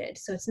being cited.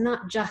 So it's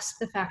not just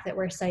the fact that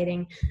we're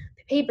citing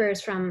papers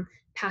from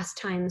past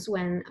times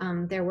when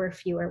there were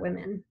fewer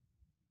women,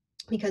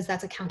 because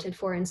that's accounted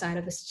for inside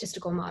of the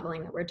statistical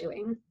modeling that we're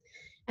doing.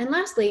 And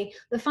lastly,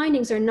 the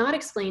findings are not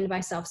explained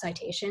by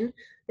self-citation.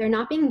 They're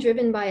not being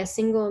driven by a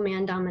single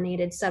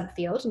man-dominated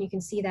subfield, and you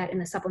can see that in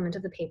the supplement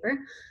of the paper.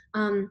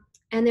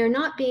 And they're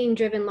not being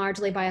driven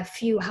largely by a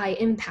few high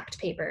impact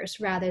papers,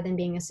 rather than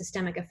being a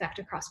systemic effect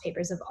across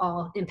papers of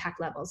all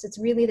impact levels. It's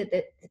really that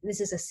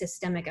this is a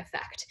systemic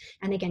effect.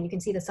 And again, you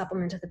can see the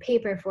supplement of the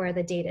paper for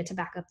the data to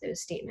back up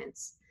those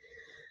statements.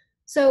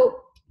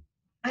 So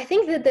I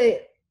think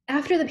that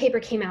after the paper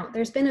came out,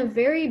 there's been a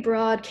very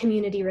broad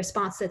community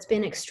response that's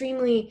been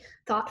extremely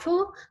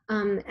thoughtful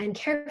and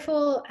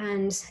careful,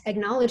 and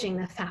acknowledging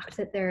the fact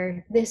that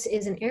this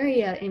is an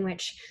area in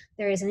which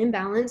there is an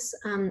imbalance,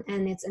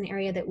 and it's an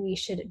area that we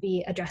should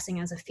be addressing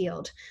as a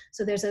field.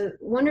 So there's a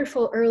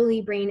wonderful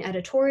early Brain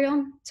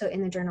editorial. So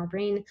in the journal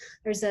Brain,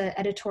 there's an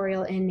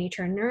editorial in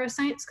Nature and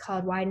Neuroscience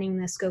called Widening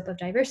the Scope of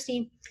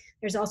Diversity.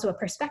 There's also a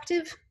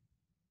perspective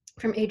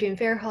from Adrian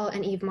Fairhall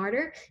and Eve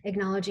Martyr,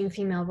 acknowledging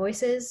female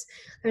voices.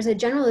 There's a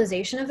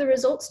generalization of the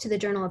results to the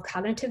Journal of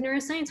Cognitive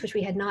Neuroscience, which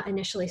we had not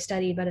initially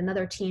studied, but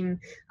another team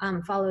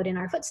followed in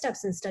our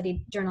footsteps and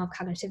studied Journal of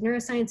Cognitive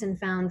Neuroscience and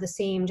found the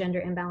same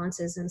gender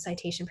imbalances and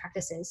citation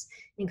practices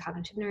in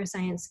cognitive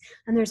neuroscience.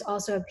 And there's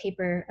also a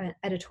paper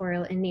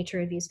editorial in Nature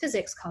Reviews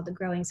Physics called The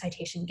Growing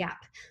Citation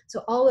Gap.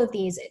 So all of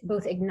these,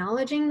 both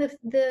acknowledging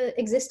the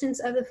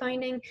existence of the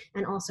finding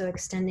and also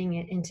extending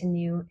it into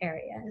new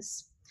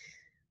areas.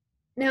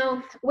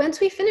 Now, once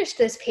we finished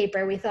this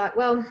paper, we thought,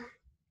 well,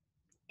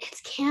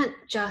 it can't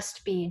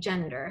just be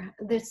gender.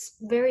 It's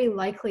very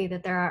likely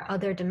that there are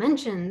other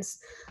dimensions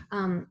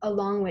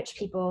along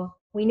which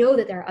we know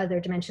that there are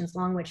other dimensions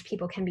along which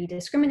people can be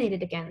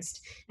discriminated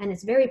against. And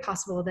it's very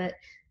possible that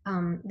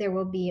there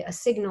will be a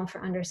signal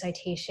for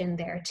undercitation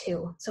there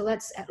too. So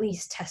let's at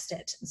least test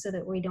it so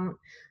that we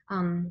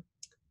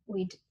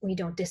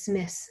don't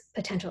dismiss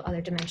potential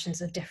other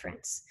dimensions of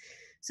difference.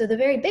 So the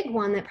very big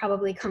one that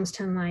probably comes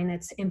to mind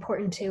that's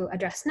important to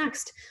address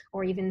next,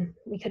 or even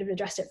we could have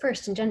addressed it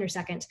first and gender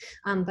second,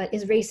 but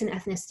is race and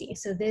ethnicity.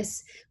 So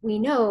we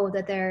know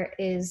that there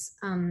is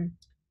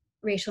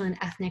racial and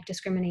ethnic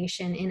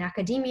discrimination in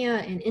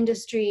academia, in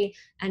industry,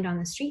 and on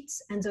the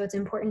streets. And so it's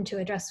important to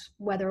address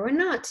whether or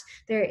not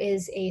there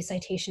is a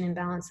citation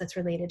imbalance that's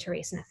related to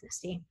race and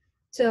ethnicity.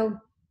 So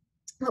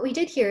what we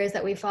did here is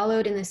that we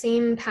followed in the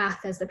same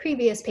path as the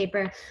previous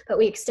paper, but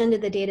we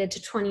extended the data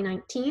to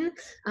 2019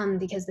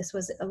 because this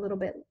was a little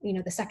bit,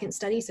 the second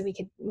study, so we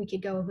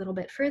could go a little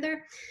bit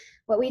further.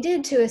 What we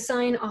did to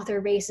assign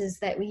author race is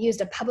that we used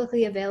a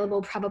publicly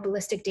available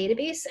probabilistic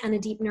database and a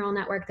deep neural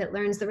network that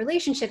learns the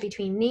relationship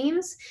between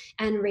names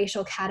and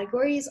racial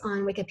categories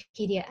on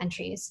Wikipedia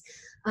entries.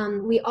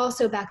 We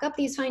also back up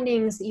these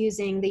findings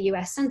using the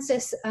US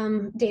Census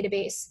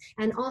database,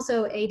 and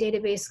also a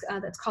database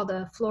that's called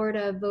the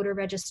Florida Voter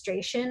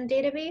Registration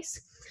Database.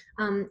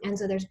 And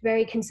so there's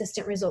very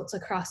consistent results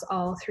across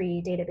all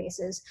three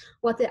databases.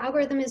 What the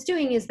algorithm is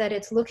doing is that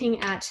it's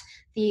looking at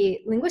the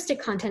linguistic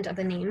content of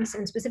the names,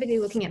 and specifically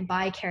looking at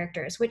bi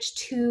characters, which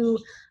two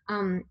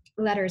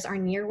letters are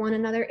near one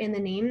another in the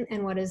name,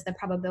 and what is the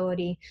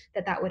probability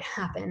that that would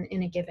happen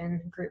in a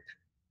given group.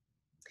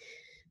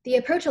 The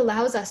approach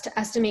allows us to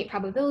estimate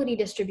probability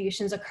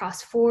distributions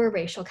across 4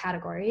 racial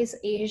categories: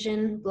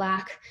 Asian,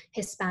 Black,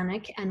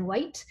 Hispanic, and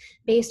white,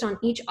 based on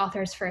each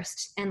author's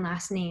first and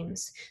last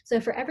names.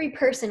 So for every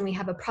person, we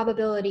have a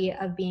probability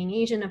of being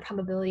Asian, a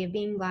probability of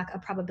being Black, a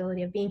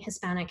probability of being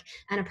Hispanic,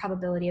 and a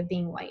probability of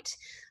being white.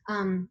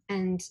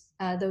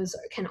 Those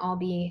can all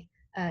be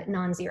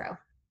non-zero.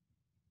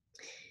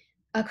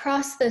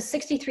 Across the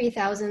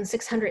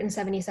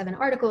 63,677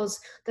 articles,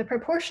 the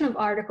proportion of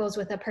articles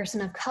with a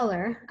person of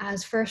color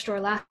as first or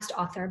last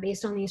author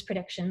based on these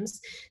predictions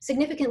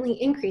significantly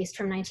increased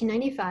from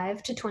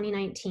 1995 to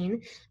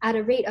 2019 at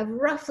a rate of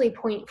roughly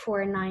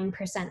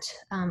 0.49%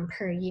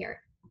 per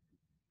year.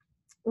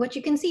 What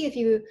you can see if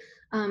you,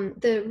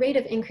 the rate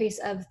of increase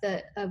of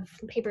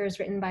papers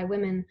written by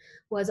women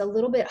was a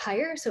little bit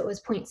higher, so it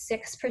was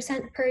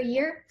 0.6% per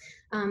year.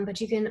 But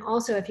you can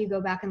also, if you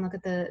go back and look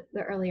at the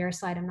earlier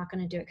slide, I'm not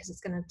going to do it because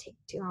it's going to take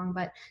too long,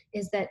 but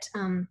is that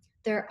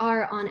there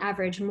are on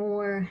average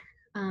more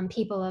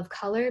people of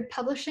color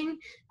publishing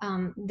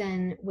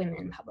than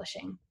women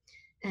publishing.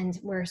 And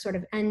we're sort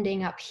of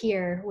ending up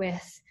here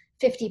with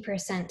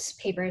 50%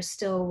 papers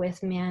still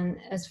with man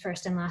as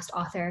first and last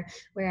author,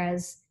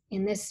 whereas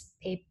in this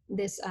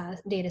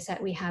data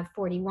set, we have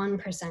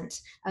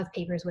 41% of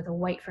papers with a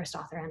white first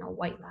author and a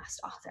white last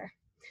author.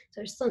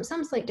 So there's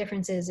some slight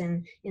differences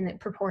in the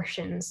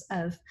proportions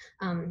of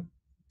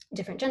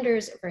different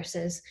genders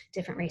versus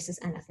different races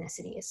and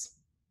ethnicities.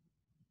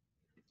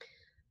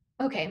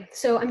 Okay,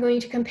 so I'm going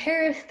to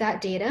compare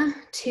that data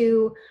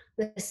to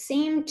the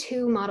same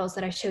 2 models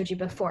that I showed you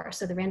before.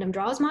 So the random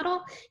draws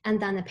model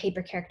and then the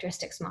paper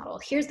characteristics model.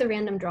 Here's the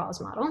random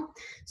draws model.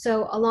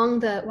 So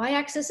along the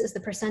y-axis is the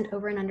percent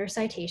over and under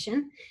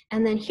citation.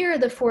 And then here are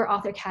the 4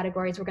 author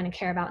categories we're going to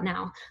care about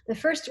now. The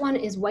first one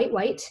is white,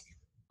 white.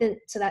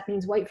 So that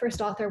means white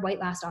first author, white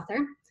last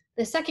author.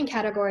 The second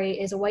category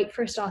is a white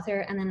first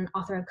author and then an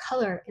author of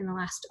color in the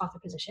last author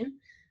position.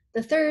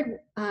 The third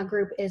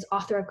group is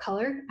author of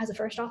color as a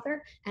first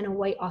author and a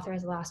white author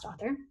as a last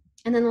author.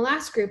 And then the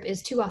last group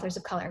is two authors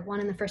of color, one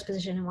in the first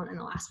position and one in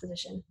the last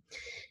position.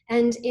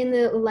 And in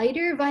the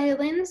lighter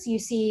violins, you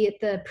see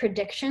the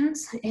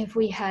predictions if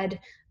we had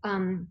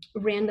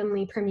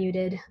randomly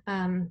permuted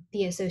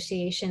the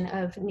association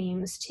of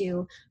names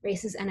to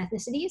races and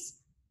ethnicities.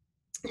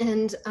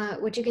 And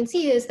what you can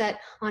see is that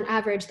on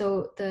average,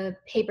 the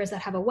papers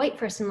that have a white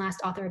first and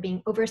last author are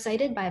being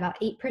oversighted by about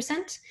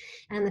 8%,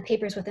 and the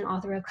papers with an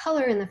author of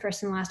color in the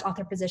first and last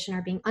author position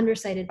are being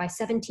undercited by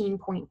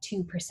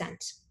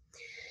 17.2%.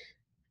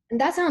 And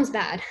that sounds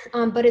bad,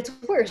 but it's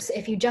worse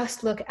if you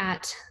just look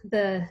at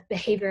the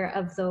behavior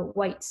of the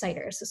white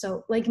citers.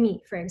 So like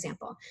me, for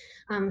example.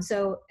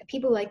 So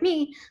people like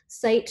me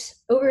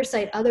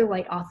oversight other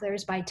white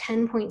authors by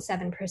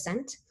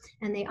 10.7%,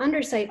 and they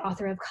undercite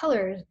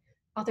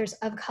authors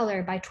of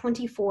color by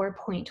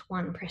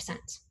 24.1%.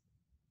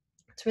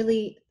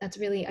 That's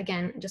really,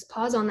 again, just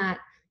pause on that.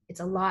 It's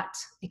a lot.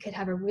 It could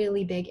have a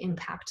really big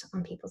impact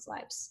on people's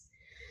lives.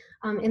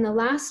 In the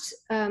last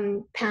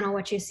panel,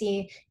 what you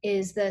see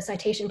is the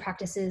citation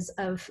practices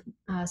of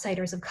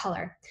citers of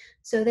color.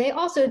 So they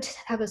also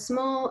have a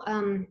small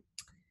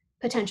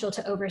potential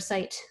to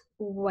oversight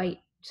white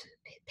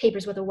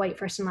papers with a white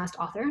first and last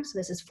author. So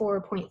this is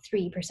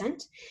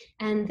 4.3%.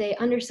 And they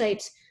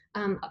undercite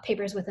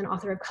papers with an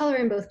author of color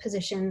in both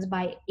positions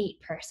by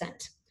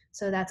 8%.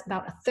 So that's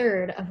about a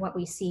third of what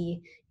we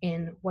see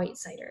in white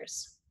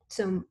citers.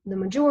 So the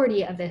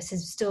majority of this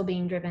is still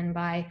being driven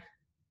by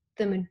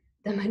the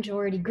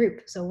majority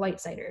group, so white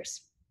citers.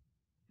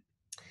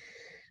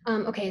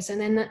 Okay, so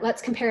then let's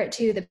compare it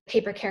to the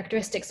paper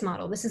characteristics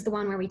model. This is the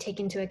one where we take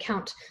into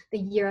account the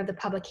year of the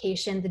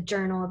publication, the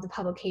journal of the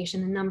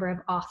publication, the number of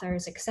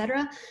authors,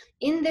 etc.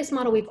 In this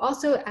model, we've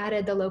also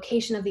added the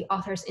location of the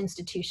author's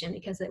institution,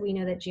 because we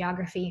know that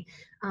geography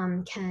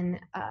can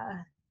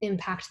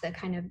impact the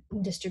kind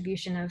of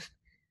distribution of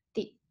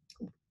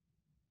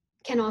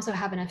can also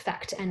have an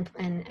effect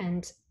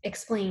and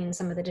explain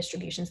some of the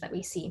distributions that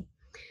we see.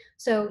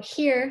 So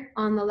here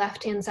on the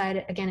left-hand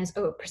side, again, is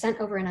percent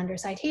over and under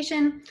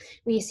citation.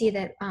 We see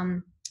that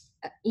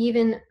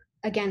even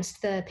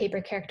against the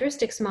paper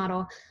characteristics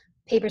model,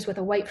 papers with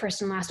a white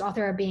first and last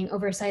author are being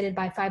oversighted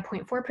by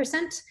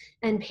 5.4%,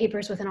 and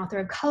papers with an author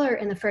of color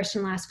in the first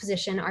and last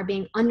position are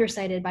being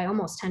undercited by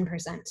almost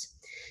 10%.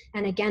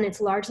 And again, it's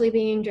largely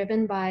being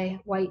driven by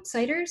white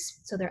citers.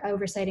 So they're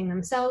oversighting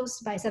themselves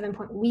by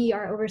we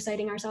are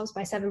oversighting ourselves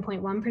by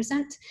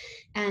 7.1%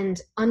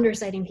 and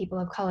underciting people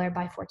of color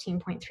by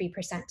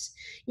 14.3%.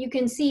 You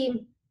can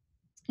see,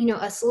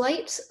 a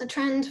slight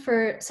trend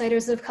for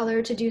citers of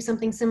color to do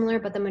something similar,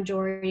 but the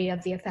majority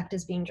of the effect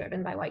is being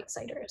driven by white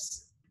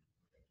citers.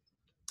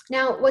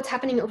 Now, what's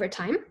happening over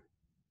time?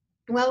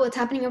 Well, what's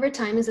happening over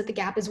time is that the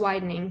gap is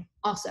widening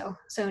also.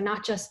 So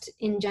not just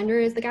in gender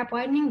is the gap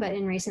widening, but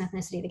in race and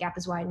ethnicity, the gap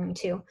is widening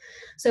too.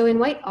 So in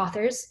white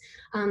authors,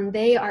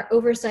 they are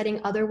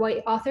oversighting other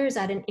white authors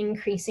at an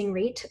increasing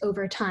rate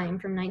over time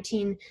from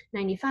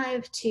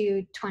 1995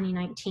 to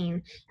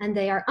 2019. And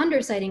they are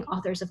underciting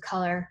authors of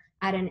color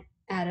at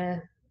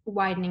a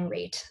widening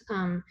rate.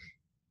 And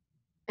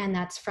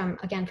that's from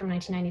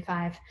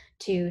 1995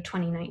 to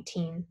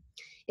 2019.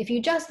 If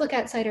you just look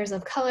at citers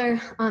of color,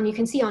 you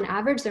can see on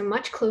average they're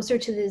much closer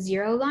to the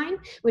zero line,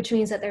 which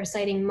means that they're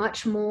citing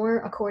much more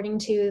according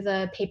to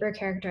the paper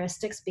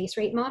characteristics base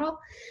rate model.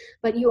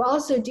 But you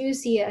also do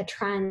see a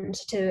trend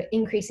to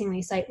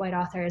increasingly cite white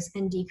authors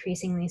and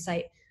decreasingly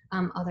cite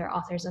other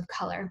authors of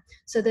color.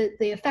 So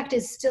the effect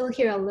is still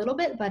here a little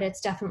bit, but it's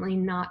definitely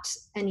not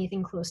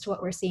anything close to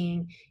what we're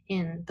seeing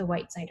in the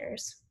white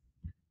citers.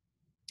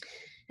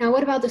 Now,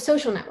 what about the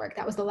social network?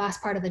 That was the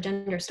last part of the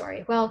gender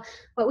story. Well,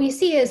 what we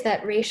see is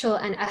that racial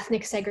and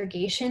ethnic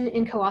segregation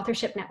in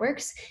co-authorship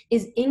networks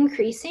is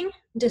increasing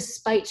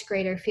despite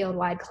greater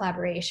field-wide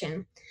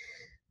collaboration.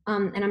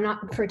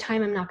 And for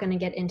time, I'm not going to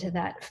get into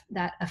that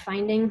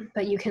finding,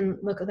 but you can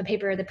look at the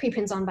paper, the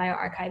preprints on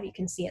bioRxiv, you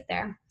can see it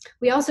there.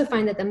 We also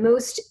find that the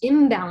most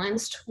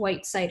imbalanced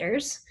white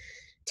citers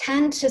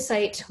tend to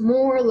cite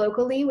more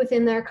locally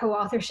within their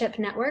co-authorship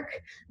network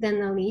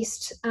than the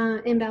least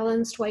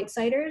imbalanced white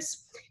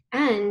citers.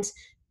 And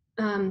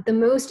the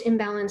most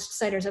imbalanced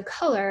citers of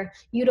color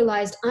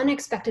utilized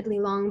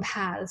unexpectedly long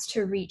paths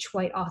to reach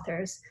white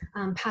authors,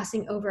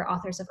 passing over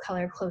authors of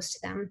color close to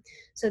them.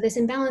 So this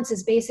imbalance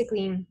is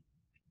basically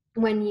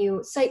when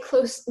you cite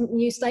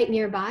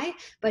nearby,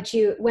 but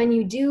when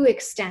you do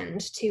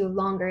extend to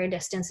longer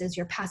distances,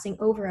 you're passing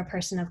over a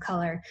person of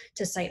color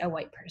to cite a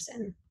white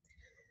person.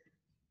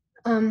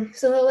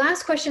 So the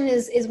last question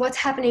is what's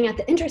happening at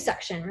the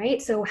intersection,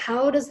 right? So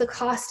how does the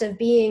cost of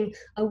being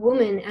a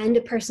woman and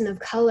a person of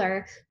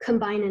color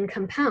combine and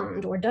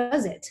compound, or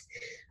does it?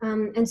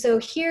 And so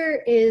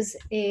here is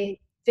a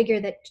figure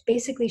that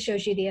basically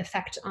shows you the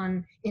effect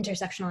on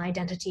intersectional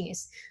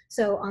identities.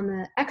 So on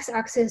the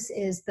x-axis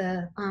is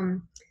the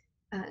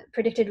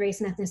predicted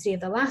race and ethnicity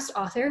of the last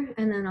author,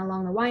 and then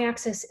along the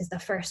y-axis is the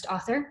first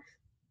author.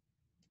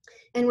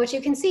 And what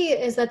you can see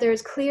is that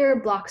there's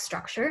clear block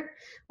structure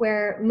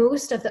where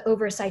most of the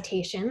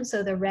over-citation,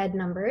 so the red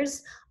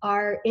numbers,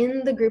 are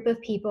in the group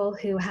of people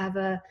who have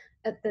the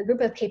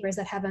group of papers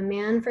that have a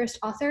man first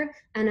author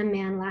and a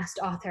man last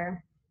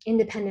author,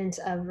 independent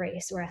of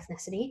race or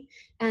ethnicity.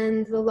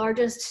 And the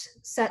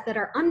largest set that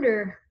are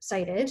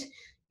undercited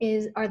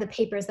are the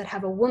papers that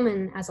have a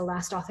woman as a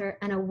last author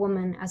and a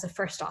woman as a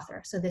first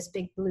author. So this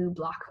big blue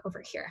block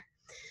over here.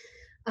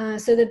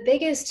 So the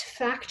biggest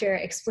factor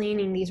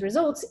explaining these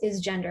results is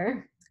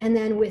gender. And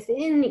then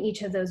within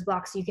each of those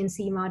blocks, you can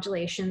see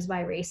modulations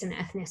by race and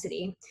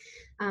ethnicity,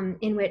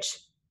 in which,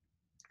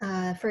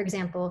 for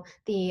example,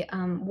 the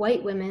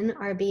white women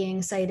are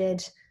being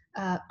cited,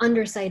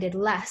 undercited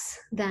less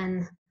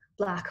than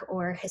Black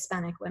or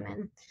Hispanic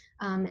women.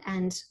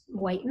 And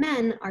white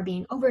men are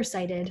being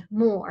oversighted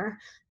more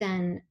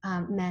than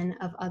men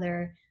of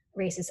other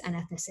races and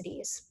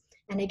ethnicities.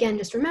 And again,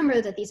 just remember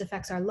that these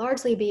effects are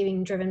largely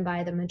being driven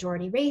by the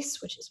majority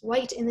race, which is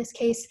white in this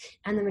case,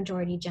 and the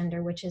majority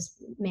gender, which is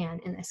man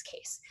in this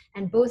case.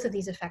 And both of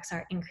these effects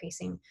are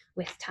increasing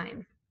with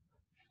time.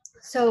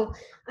 So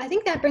I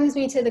think that brings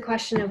me to the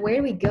question of where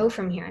do we go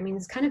from here? I mean,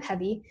 it's kind of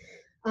heavy.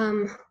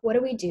 What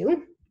do we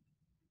do?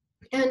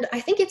 And I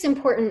think it's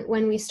important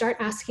when we start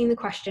asking the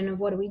question of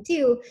what do we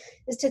do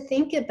is to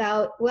think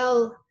about,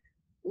 well,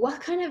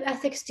 what kind of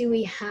ethics do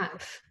we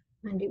have?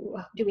 And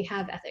do we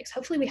have ethics?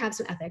 Hopefully we have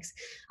some ethics,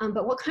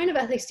 but what kind of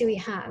ethics do we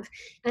have?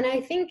 And I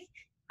think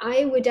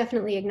I would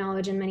definitely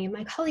acknowledge, and many of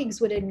my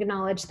colleagues would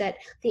acknowledge, that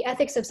the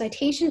ethics of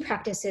citation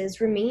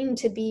practices remain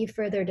to be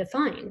further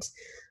defined.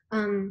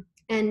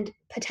 And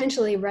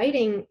potentially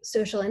writing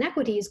social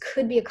inequities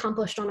could be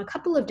accomplished on a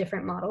couple of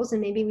different models, and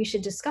maybe we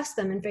should discuss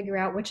them and figure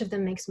out which of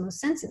them makes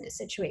most sense in this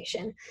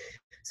situation.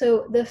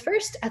 So the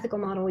first ethical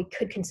model we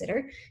could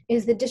consider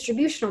is the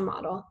distributional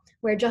model,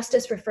 where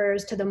justice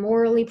refers to the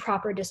morally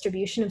proper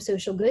distribution of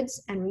social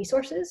goods and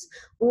resources,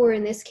 or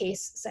in this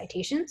case,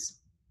 citations.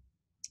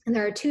 And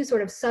there are two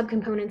sort of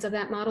subcomponents of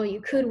that model.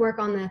 You could work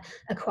on the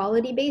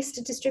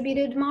equality-based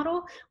distributed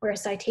model, where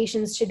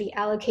citations should be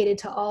allocated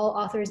to all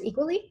authors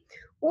equally,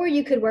 or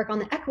you could work on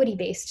the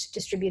equity-based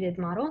distributed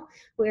model,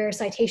 where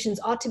citations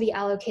ought to be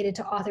allocated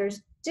to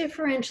authors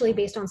differentially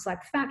based on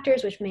select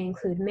factors, which may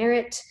include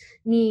merit,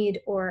 need,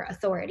 or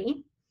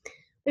authority.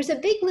 There's a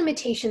big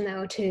limitation,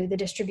 though, to the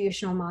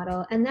distributional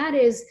model, and that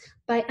is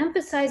by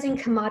emphasizing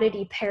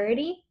commodity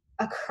parity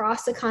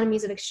across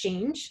economies of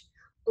exchange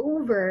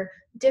over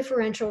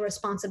differential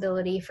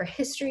responsibility for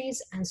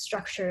histories and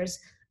structures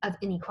of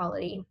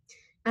inequality.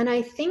 And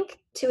I think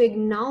to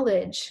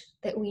acknowledge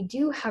that we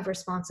do have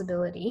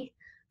responsibility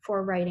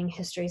for writing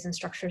histories and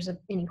structures of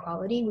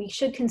inequality, we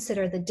should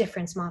consider the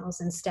difference models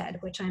instead,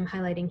 which I'm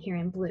highlighting here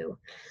in blue.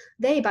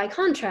 They, by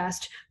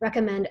contrast,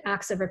 recommend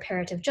acts of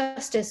reparative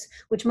justice,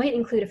 which might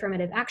include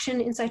affirmative action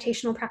in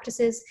citational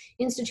practices,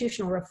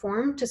 institutional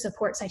reform to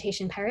support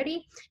citation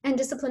parity, and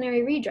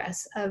disciplinary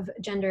redress of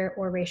gender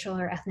or racial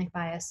or ethnic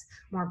bias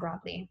more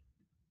broadly.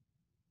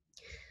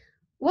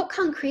 What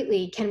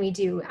concretely can we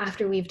do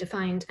after we've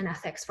defined an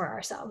ethics for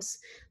ourselves?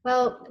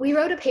 Well, we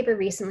wrote a paper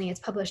recently, it's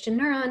published in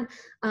Neuron,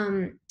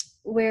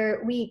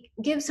 where we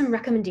give some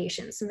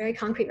recommendations, some very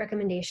concrete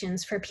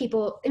recommendations for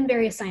people in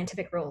various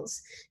scientific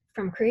roles,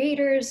 from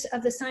creators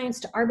of the science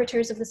to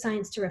arbiters of the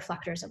science to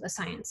reflectors of the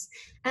science.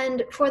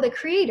 And for the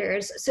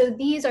creators, so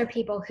these are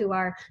people who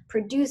are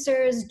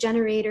producers,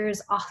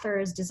 generators,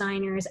 authors,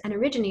 designers, and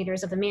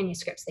originators of the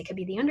manuscripts. They could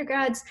be the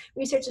undergrads,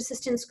 research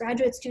assistants,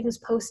 graduate students,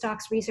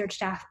 postdocs, research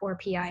staff, or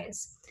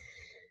PIs.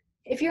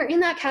 If you're in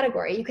that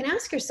category, you can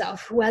ask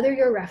yourself whether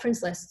your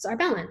reference lists are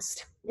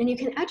balanced, and you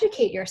can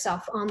educate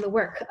yourself on the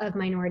work of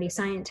minority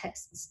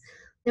scientists.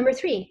 Number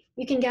 3,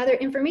 you can gather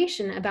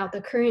information about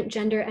the current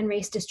gender and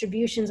race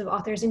distributions of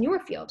authors in your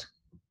field.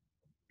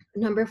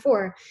 Number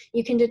 4,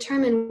 you can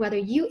determine whether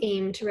you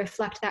aim to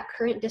reflect that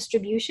current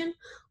distribution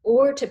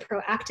or to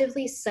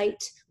proactively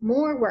cite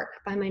more work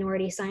by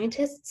minority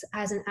scientists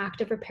as an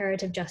act of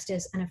reparative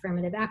justice and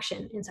affirmative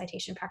action in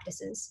citation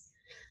practices.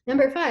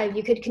 Number 5,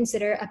 you could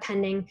consider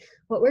appending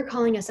what we're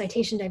calling a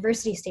citation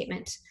diversity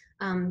statement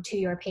to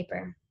your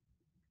paper.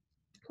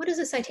 What is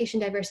a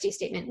citation diversity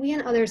statement? We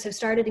and others have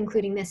started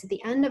including this at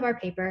the end of our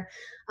paper,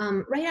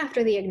 right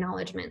after the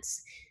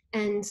acknowledgements.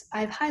 And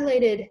I've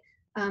highlighted,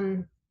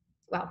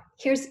 well,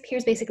 here's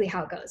basically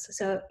how it goes.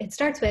 So it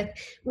starts with,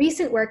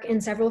 recent work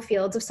in several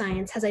fields of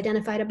science has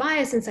identified a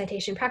bias in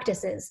citation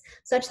practices,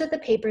 such that the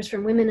papers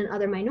from women and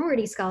other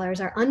minority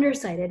scholars are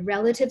undercited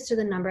relative to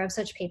the number of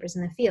such papers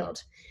in the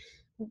field.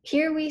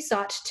 Here we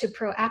sought to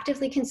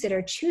proactively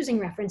consider choosing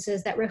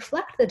references that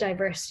reflect the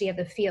diversity of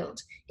the field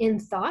in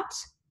thought,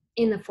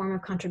 in the form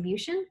of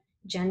contribution,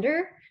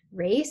 gender,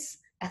 race,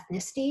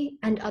 ethnicity,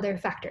 and other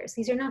factors.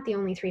 These are not the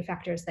only 3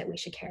 factors that we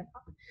should care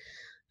about.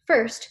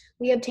 First,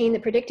 we obtain the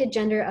predicted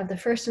gender of the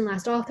first and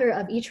last author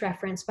of each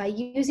reference by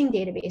using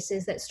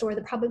databases that store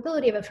the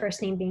probability of a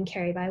first name being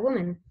carried by a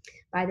woman.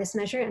 By this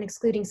measure, and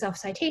excluding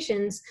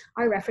self-citations,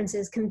 our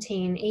references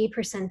contain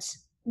A%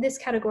 this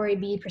category,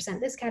 B%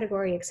 this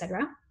category,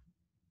 etc.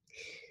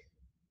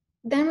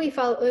 Then we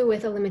follow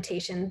with a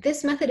limitation.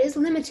 This method is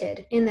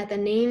limited in that the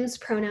names,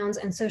 pronouns,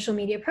 and social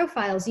media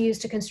profiles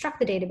used to construct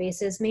the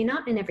databases may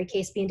not in every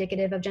case be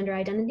indicative of gender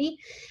identity,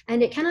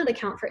 and it cannot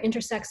account for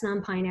intersex,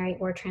 non-binary,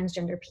 or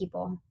transgender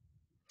people.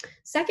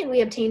 Second,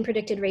 we obtain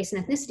predicted race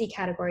and ethnicity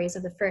categories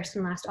of the first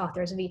and last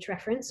authors of each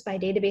reference by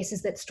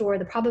databases that store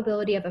the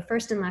probability of a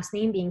first and last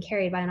name being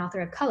carried by an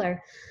author of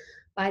color.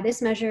 By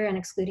this measure and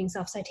excluding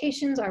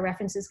self-citations, our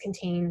references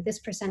contain this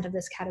 % of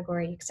this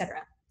category,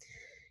 etc.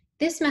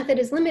 This method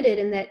is limited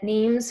in that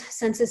names,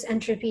 census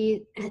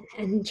entries,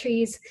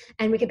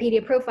 and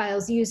Wikipedia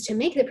profiles used to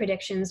make the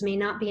predictions may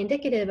not be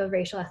indicative of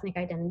racial ethnic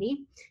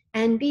identity,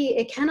 and B,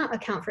 it cannot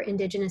account for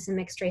indigenous and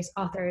mixed race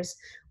authors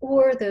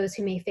or those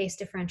who may face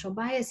differential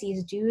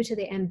biases due to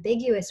the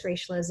ambiguous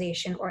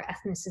racialization or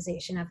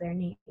ethnicization of their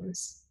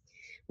names.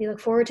 We look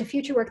forward to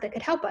future work that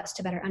could help us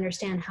to better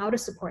understand how to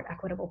support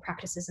equitable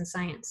practices in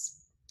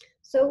science.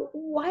 So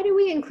why do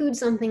we include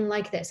something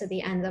like this at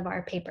the end of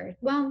our paper?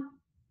 Well,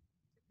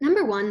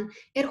 number one,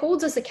 it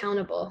holds us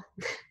accountable.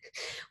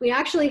 We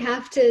actually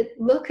have to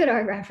look at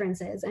our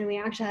references, and we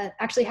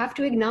actually have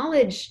to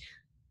acknowledge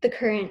the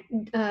current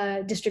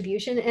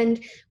distribution,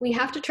 and we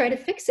have to try to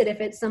fix it if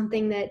it's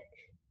something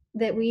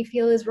that we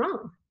feel is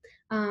wrong.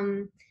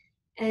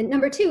 And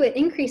number two, it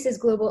increases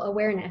global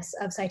awareness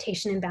of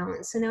citation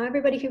imbalance. So now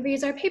everybody who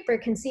reads our paper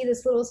can see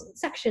this little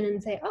section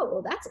and say, oh,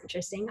 well, that's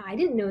interesting. I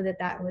didn't know that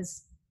that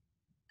was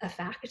a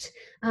fact,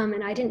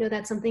 and I didn't know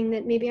that's something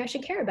that maybe I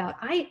should care about.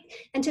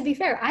 And to be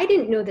fair, I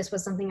didn't know this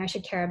was something I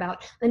should care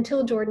about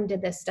until Jordan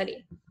did this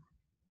study.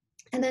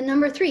 And then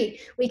number three,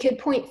 we could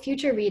point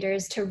future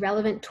readers to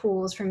relevant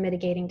tools for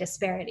mitigating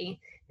disparity.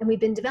 And we've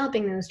been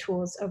developing those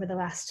tools over the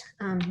last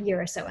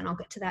year or so, and I'll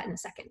get to that in a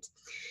second.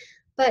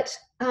 But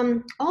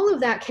all of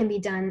that can be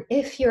done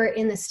if you're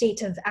in the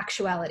state of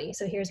actuality.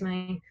 So here's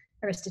my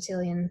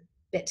Aristotelian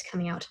bit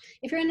coming out.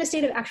 If you're in a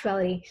state of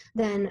actuality,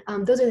 then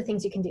those are the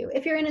things you can do.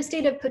 If you're in a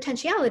state of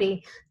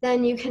potentiality,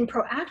 then you can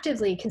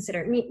proactively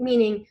consider,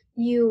 meaning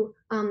you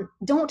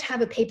don't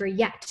have a paper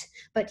yet,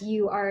 but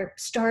you are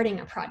starting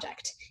a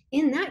project.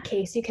 In that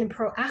case, you can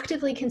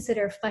proactively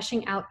consider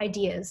fleshing out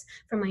ideas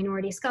from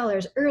minority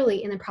scholars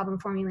early in the problem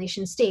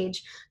formulation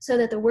stage so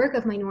that the work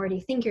of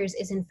minority thinkers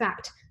is in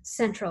fact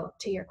central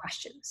to your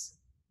questions.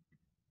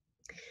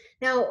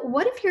 Now,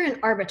 what if you're an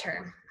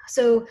arbiter?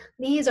 So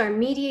these are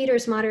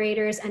mediators,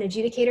 moderators, and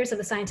adjudicators of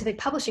the scientific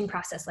publishing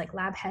process, like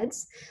lab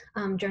heads,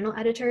 journal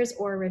editors,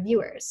 or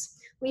reviewers.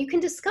 Well, you can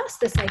discuss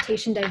the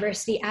citation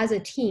diversity as a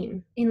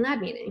team in lab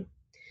meeting.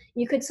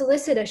 You could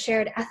solicit a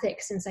shared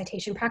ethics in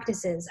citation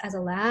practices as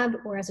a lab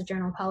or as a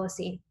journal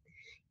policy.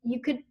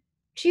 You could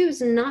choose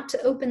not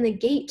to open the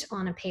gate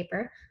on a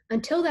paper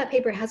until that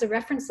paper has a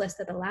reference list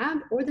that the lab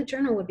or the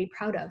journal would be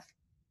proud of.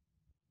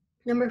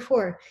 Number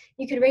four,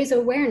 you could raise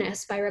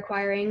awareness by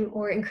requiring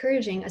or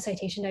encouraging a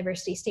citation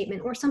diversity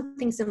statement or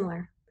something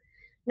similar.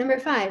 Number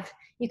five,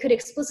 you could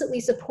explicitly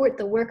support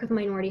the work of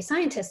minority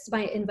scientists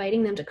by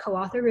inviting them to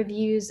co-author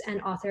reviews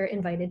and author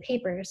invited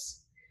papers.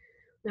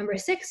 Number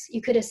six,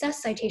 you could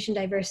assess citation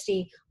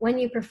diversity when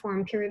you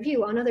perform peer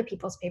review on other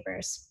people's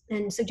papers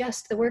and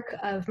suggest the work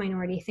of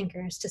minority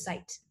thinkers to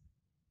cite.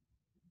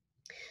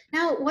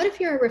 Now, what if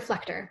you're a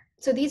reflector?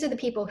 So these are the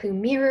people who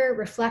mirror,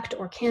 reflect,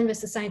 or canvas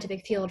the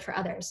scientific field for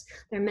others.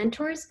 They're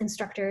mentors,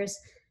 instructors,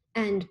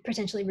 and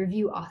potentially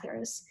review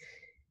authors.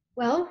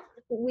 Well,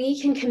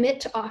 we can commit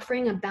to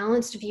offering a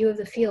balanced view of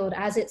the field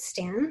as it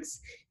stands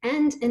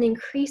and an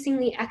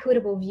increasingly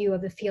equitable view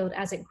of the field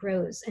as it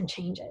grows and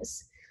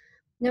changes.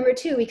 Number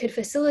two, we could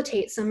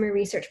facilitate summer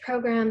research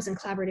programs and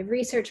collaborative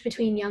research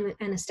between young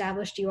and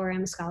established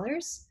URM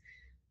scholars.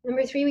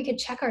 Number three, we could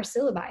check our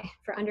syllabi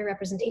for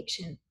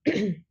underrepresentation,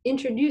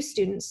 introduce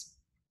students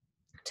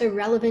to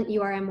relevant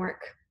URM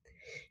work.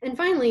 And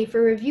finally,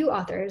 for review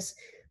authors,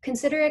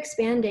 consider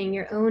expanding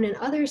your own and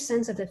others'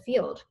 sense of the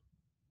field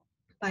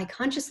by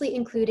consciously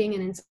including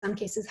and in some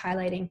cases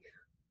highlighting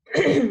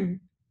the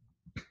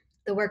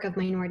work of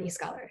minority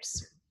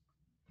scholars.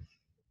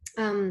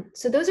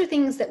 So those are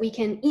things that we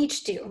can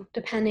each do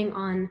depending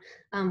on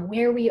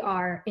where we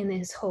are in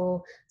this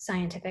whole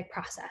scientific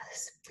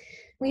process.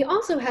 We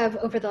also have,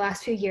 over the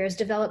last few years,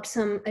 developed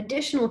some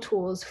additional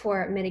tools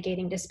for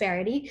mitigating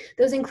disparity.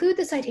 Those include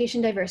the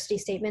citation diversity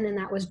statement, and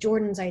that was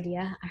Jordan's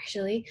idea,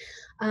 actually.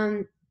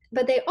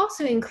 But they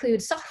also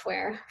include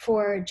software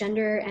for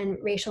gender and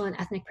racial and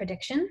ethnic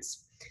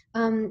predictions,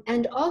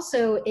 and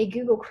also a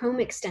Google Chrome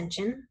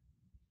extension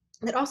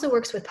that also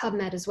works with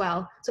PubMed as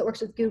well. So it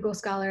works with Google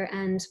Scholar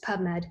and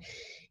PubMed.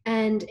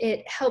 And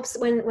it helps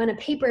when a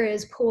paper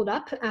is pulled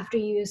up after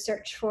you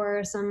search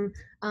for some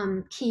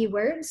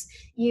keywords,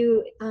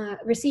 you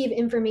receive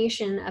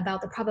information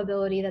about the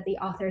probability that the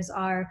authors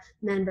are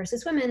men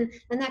versus women,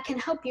 and that can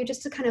help you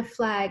just to kind of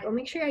flag or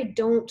make sure I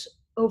don't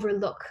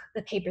overlook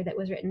the paper that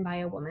was written by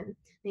a woman.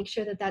 Make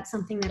sure that that's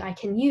something that I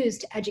can use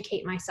to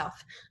educate myself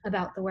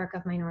about the work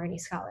of minority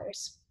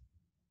scholars.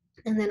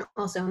 And then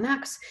also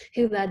Max,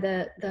 who led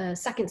the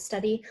second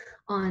study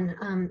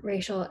on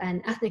racial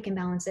and ethnic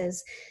imbalances,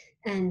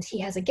 And he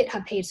has a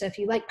GitHub page. So if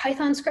you like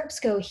Python scripts,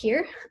 go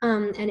here.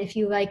 And if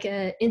you like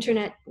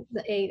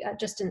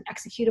just an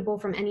executable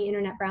from any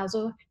internet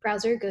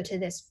browser, go to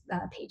this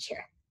page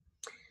here.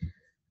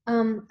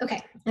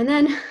 Okay, and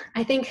then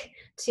I think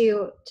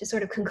to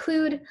sort of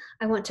conclude,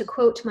 I want to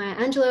quote Maya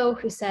Angelou,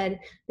 who said,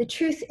 "The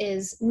truth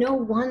is, no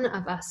one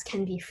of us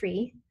can be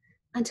free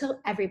until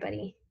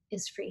everybody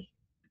is free."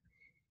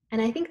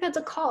 And I think that's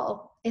a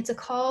call. It's a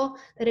call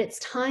that it's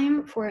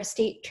time for a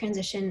state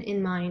transition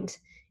in mind.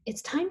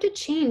 It's time to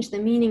change the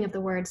meaning of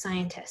the word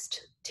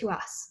scientist to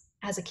us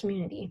as a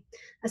community.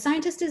 A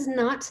scientist is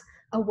not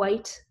a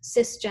white,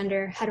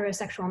 cisgender,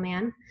 heterosexual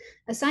man.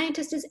 A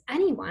scientist is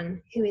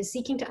anyone who is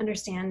seeking to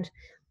understand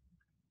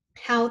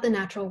how the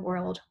natural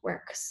world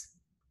works.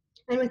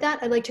 And with that,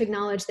 I'd like to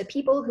acknowledge the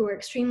people who are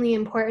extremely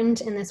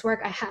important in this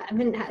work.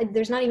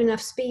 There's not even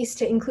enough space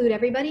to include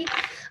everybody,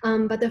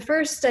 but the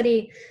first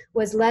study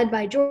was led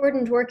by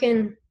Jordan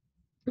Dworkin.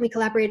 We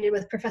collaborated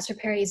with Professor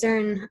Perry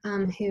Zern,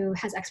 who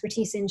has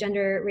expertise in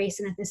gender, race,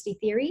 and ethnicity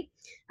theory.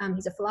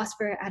 He's a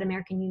philosopher at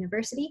American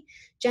University.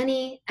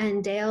 Jenny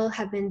and Dale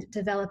have been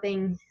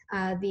developing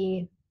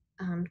the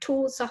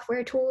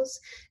software tools.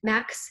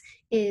 Max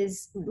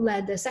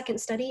led the second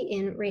study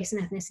in race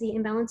and ethnicity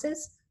imbalances.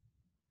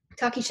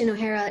 Taki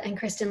Shinohara and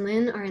Kristen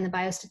Lin are in the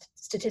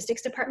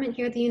biostatistics department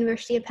here at the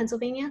University of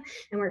Pennsylvania,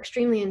 and were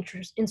extremely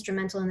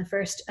instrumental in the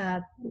first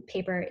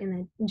paper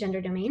in the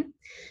gender domain.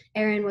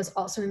 Erin was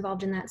also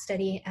involved in that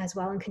study as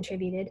well and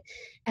contributed.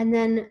 And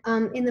then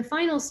in the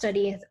final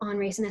study on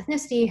race and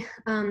ethnicity,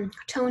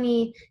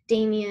 Tony,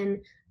 Damien,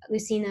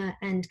 Lucina,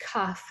 and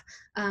Cuff,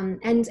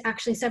 and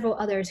actually several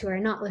others who are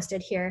not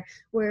listed here,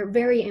 were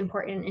very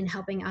important in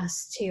helping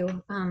us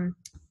to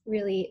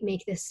really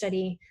make this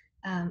study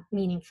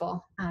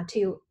meaningful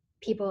to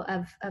people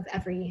of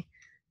every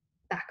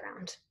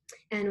background.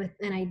 And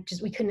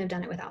we couldn't have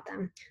done it without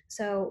them.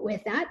 So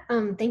with that,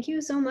 thank you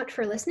so much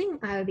for listening.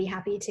 I would be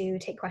happy to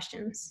take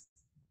questions.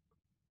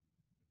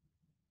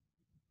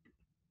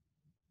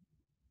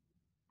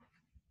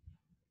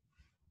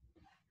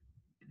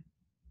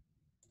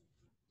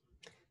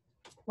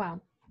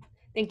 Wow,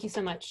 thank you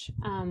so much.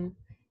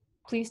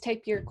 Please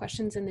type your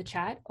questions in the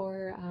chat,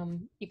 or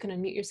you can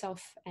unmute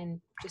yourself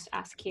and just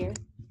ask here.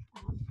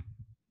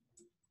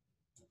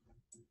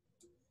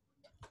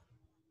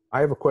 I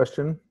have a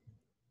question.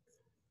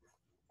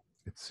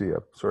 Let's see,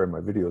 sorry, my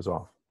video's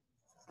off.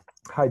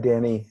 Hi,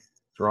 Danny,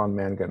 it's Ron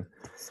Mangan.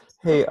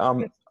 Hey,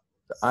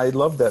 I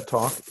loved that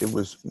talk. It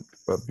was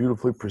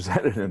beautifully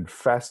presented and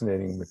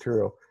fascinating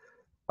material.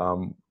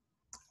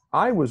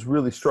 I was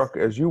really struck,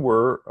 as you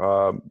were,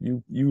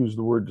 you used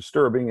the word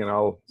disturbing, and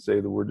I'll say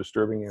the word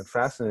disturbing and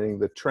fascinating,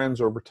 the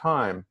trends over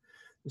time.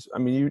 I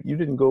mean,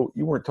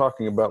 you weren't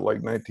talking about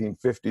like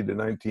 1950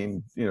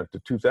 to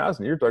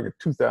 2000. You're talking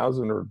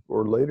 2000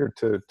 or later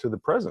to the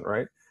present,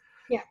 right?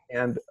 Yeah.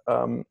 And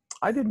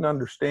I didn't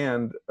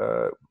understand,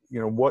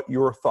 what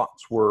your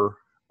thoughts were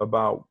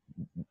about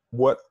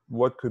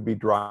what could be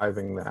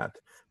driving that,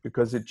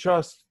 because it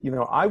just,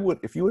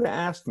 if you would have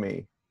asked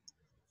me,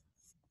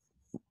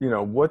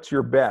 what's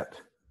your bet?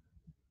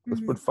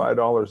 Let's put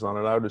 $5 on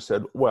it. I would have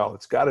said, well,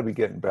 it's got to be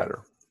getting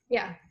better.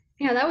 Yeah.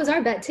 Yeah, that was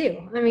our bet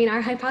too. I mean,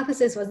 our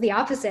hypothesis was the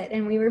opposite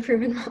and we were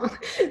proven wrong.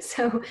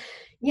 So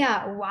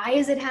yeah, why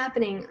is it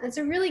happening? That's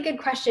a really good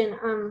question.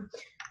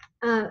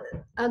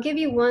 I'll give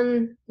you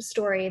one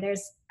story.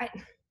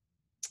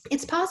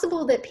 It's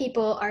possible that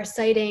people are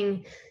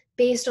citing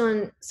based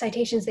on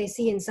citations they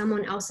see in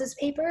someone else's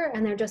paper,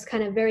 and they're just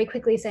kind of very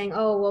quickly saying,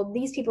 oh, well,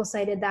 these people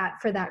cited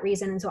that for that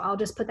reason, and so I'll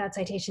just put that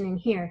citation in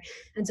here.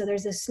 And so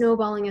there's this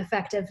snowballing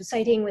effect of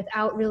citing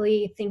without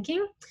really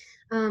thinking.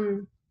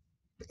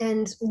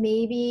 And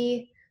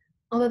maybe,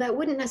 although that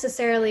wouldn't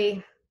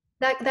necessarily,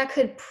 that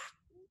could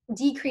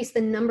decrease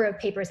the number of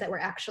papers that we're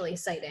actually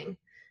citing,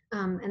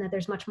 and that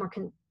there's much more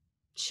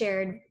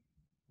shared,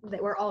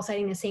 that we're all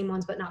citing the same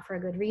ones, but not for a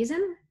good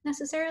reason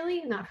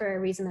necessarily, not for a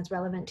reason that's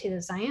relevant to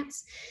the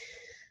science.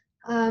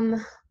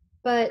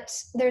 But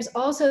there's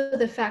also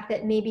the fact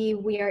that maybe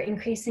we are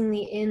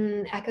increasingly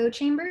in echo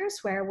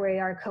chambers where we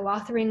are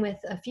co-authoring with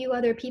a few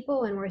other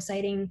people and we're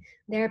citing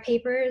their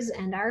papers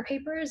and our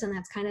papers, and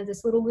that's kind of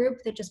this little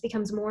group that just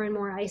becomes more and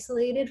more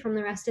isolated from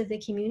the rest of the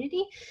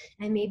community.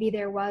 And maybe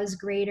there was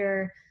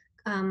greater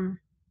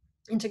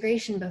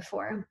integration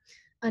before.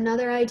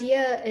 Another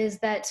idea is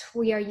that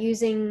we are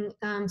using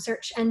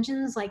search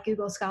engines like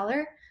Google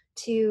Scholar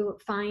to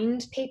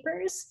find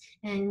papers,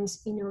 and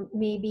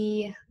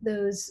maybe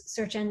those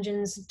search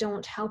engines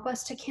don't help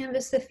us to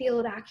canvass the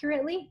field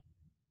accurately,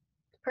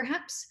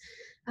 perhaps.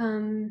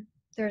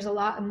 There's a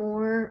lot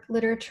more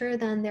literature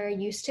than there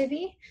used to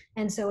be,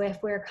 and so if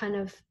we're kind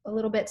of a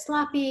little bit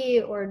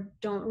sloppy or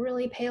don't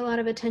really pay a lot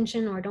of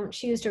attention or don't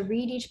choose to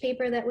read each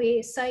paper that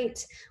we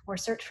cite or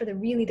search for the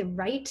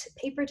right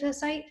paper to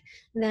cite,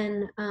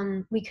 then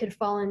we could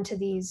fall into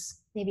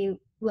these maybe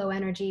low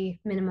energy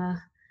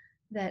minima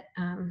that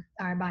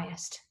are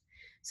biased.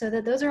 So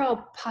that those are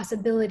all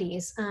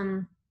possibilities.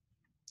 I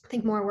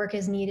think more work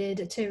is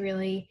needed to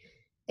really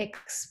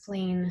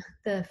explain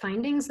the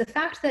findings. The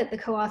fact that the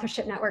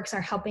co-authorship networks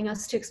are helping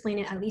us to explain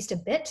it at least a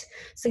bit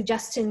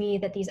suggests to me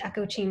that these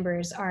echo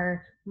chambers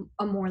are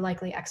a more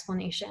likely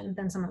explanation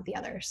than some of the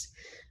others.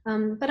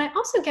 But I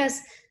also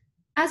guess,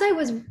 as I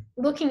was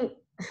looking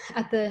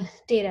at the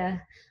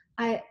data,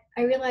 I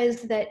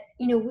realized that,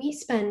 you know, we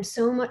spend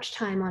so much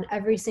time on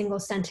every single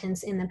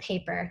sentence in the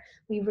paper.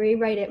 We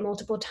rewrite it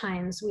multiple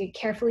times. We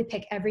carefully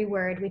pick every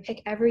word. We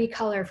pick every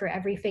color for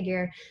every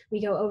figure. We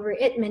go over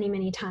it many,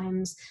 many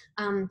times.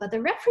 But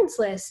the reference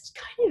list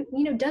kind of,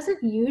 you know,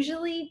 doesn't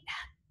usually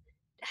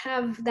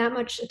have that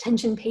much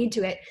attention paid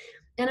to it.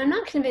 And I'm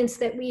not convinced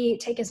that we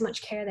take as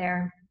much care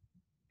there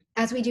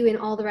as we do in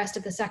all the rest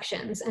of the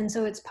sections. And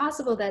so it's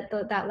possible that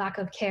that lack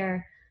of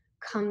care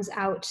comes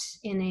out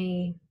in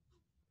a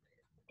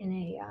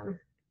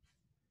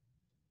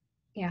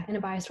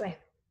biased way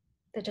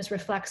that just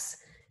reflects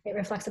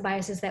the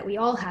biases that we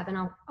all have. And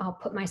I'll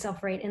put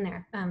myself right in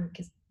there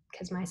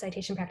because my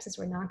citation practices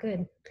were not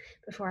good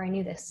before I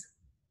knew this.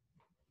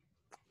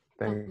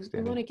 Thanks, I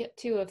Danny. want to get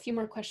to a few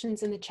more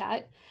questions in the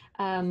chat.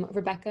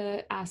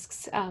 Rebecca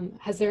asks,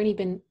 has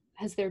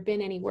there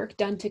been any work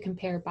done to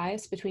compare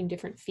bias between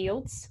different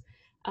fields?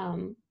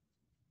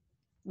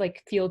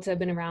 Like fields that have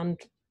been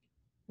around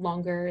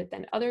longer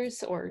than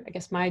others, or I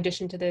guess my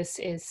addition to this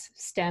is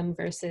STEM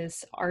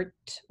versus art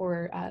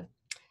or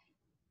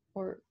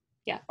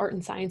art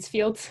and science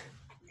fields.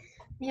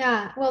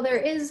 Yeah, well,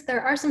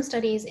 there are some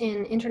studies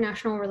in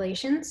international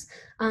relations,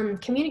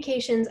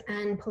 communications,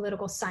 and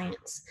political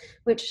science,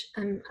 which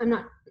I'm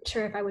not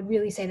sure if I would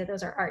really say that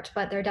those are art,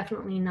 but they're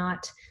definitely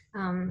not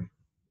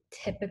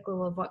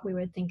typical of what we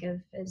would think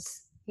of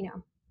as, you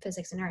know,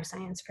 physics and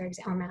neuroscience, for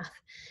example, or math.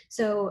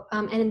 So,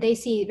 and they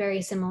see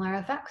very similar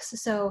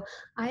effects. So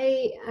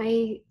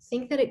I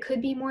think that it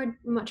could be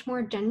much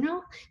more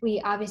general.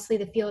 Obviously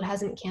the field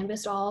hasn't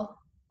canvassed all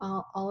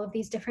of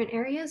these different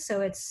areas,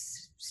 so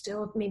it's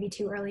still maybe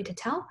too early to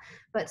tell.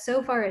 But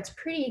so far, it's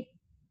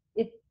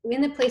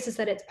in the places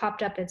that it's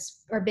popped up,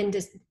 or been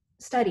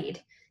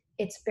studied,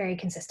 it's very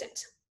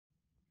consistent.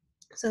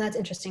 So that's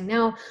interesting.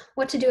 Now,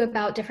 what to do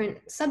about different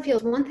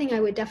subfields? One thing I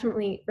would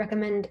definitely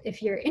recommend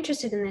if you're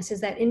interested in this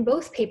is that in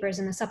both papers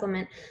in the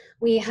supplement,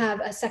 we have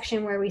a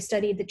section where we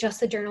studied just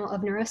the Journal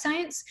of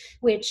Neuroscience,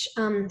 which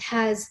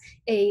has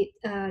a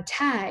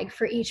tag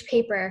for each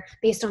paper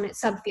based on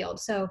its subfield.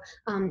 So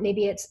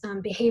maybe it's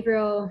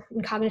behavioral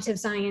and cognitive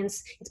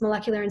science, it's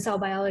molecular and cell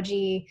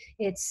biology,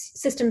 it's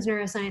systems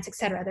neuroscience, et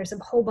cetera. There's a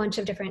whole bunch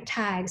of different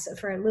tags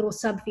for little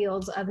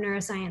subfields of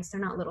neuroscience.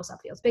 They're not little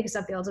subfields, big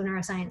subfields of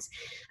neuroscience.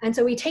 And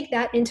so we take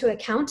that into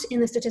account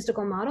in the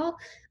statistical model,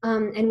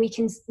 and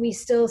we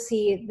still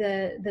see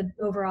the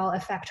overall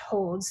effect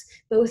holds,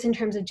 both in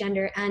terms of gender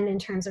and in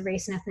terms of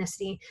race and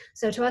ethnicity.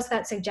 So to us,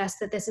 that suggests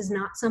that this is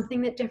not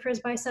something that differs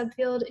by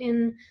subfield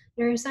in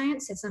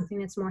neuroscience. It's something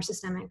that's more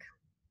systemic.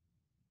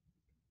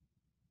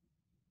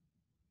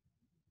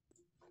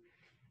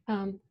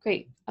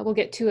 Great. We'll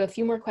get to a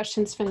few more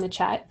questions from the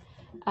chat.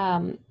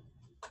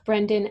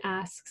 Brendan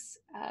asks,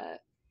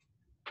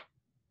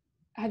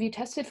 have you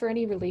tested for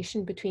any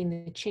relation between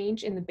the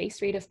change in the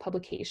base rate of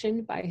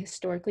publication by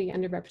historically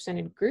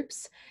underrepresented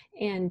groups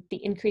and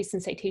the increase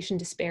in citation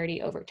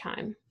disparity over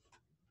time?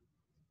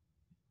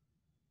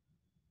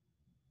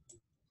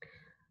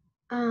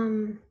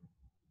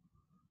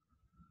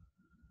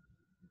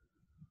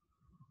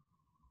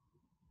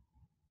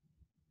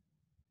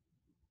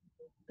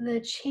 The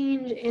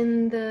change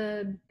in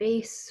the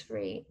base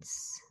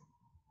rates.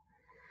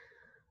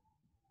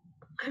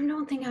 I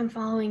don't think I'm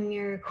following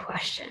your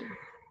question.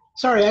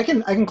 Sorry, I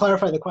can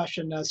clarify the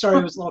question. Sorry,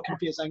 it was a little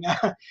confusing.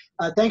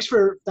 Thanks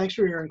for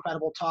your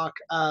incredible talk.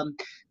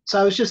 So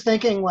I was just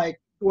thinking, like,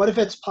 what if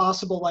it's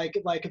possible, like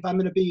if I'm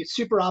going to be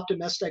super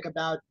optimistic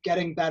about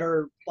getting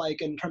better,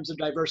 like in terms of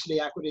diversity,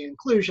 equity,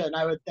 inclusion,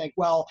 I would think,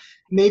 well,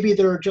 maybe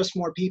there are just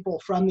more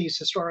people from these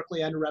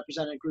historically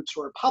underrepresented groups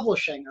who are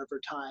publishing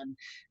over time,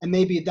 and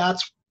maybe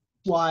that's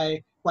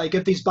why, like,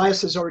 if these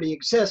biases already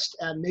exist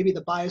and maybe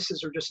the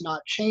biases are just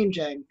not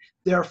changing,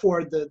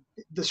 therefore the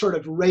sort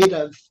of rate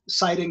of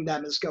citing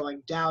them is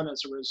going down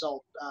as a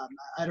result.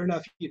 I don't know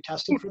if you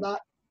tested for that.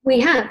 We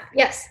have,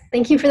 yes.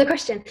 Thank you for the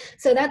question.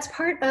 So that's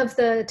part of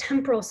the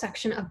temporal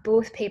section of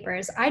both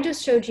papers. I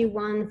just showed you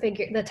one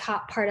figure, the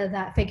top part of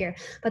that figure,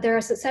 but there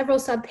are several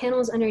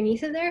subpanels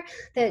underneath of there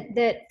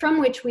that from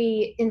which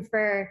we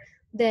infer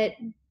that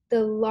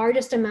the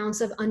largest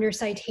amounts of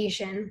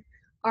undercitation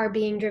are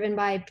being driven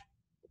by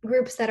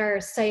groups that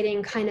are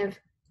citing kind of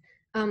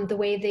the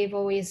way they've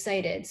always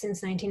cited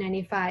since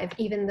 1995,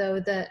 even though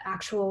the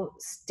actual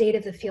state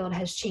of the field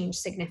has changed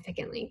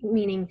significantly,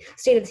 meaning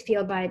state of the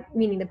field by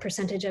meaning the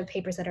percentage of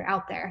papers that are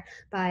out there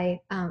by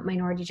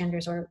minority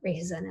genders or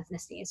races and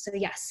ethnicities. So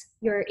yes,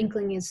 your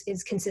inkling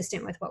is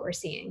consistent with what we're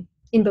seeing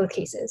in both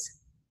cases.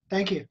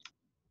 Thank you.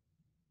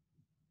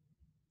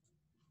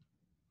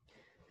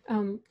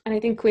 And I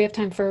think we have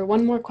time for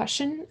one more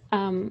question.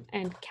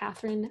 And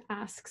Catherine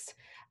asks,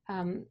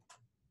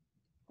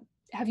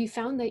 have you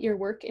found that your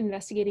work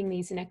investigating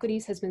these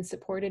inequities has been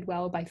supported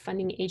well by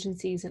funding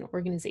agencies and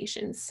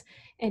organizations?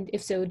 And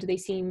if so, do they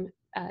seem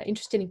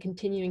interested in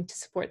continuing to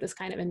support this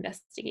kind of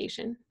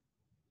investigation?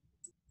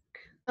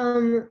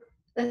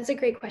 That's a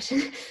great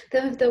question.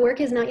 The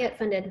work is not yet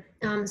funded.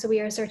 So we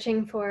are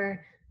searching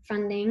for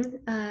funding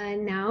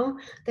now.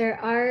 There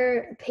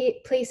are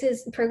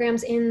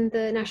programs in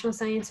the National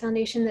Science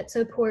Foundation that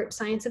support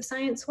science of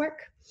science work.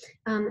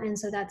 And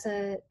so that's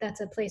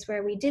a place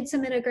where we did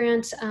submit a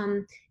grant.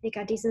 It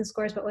got decent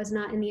scores, but was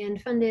not in the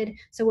end funded.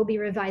 So we'll be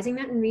revising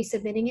that and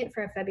resubmitting it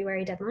for a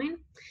February deadline.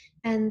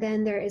 And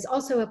then there is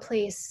also a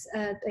place,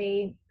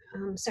 a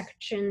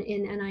section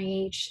in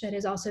NIH that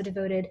is also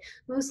devoted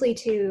mostly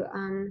to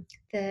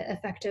the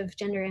effect of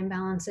gender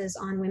imbalances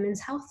on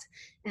women's health.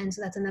 And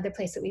so that's another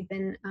place that we've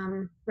been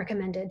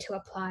recommended to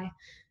apply.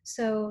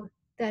 So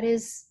that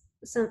is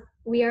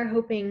we are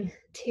hoping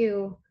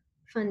to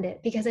fund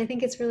it because I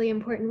think it's really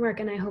important work,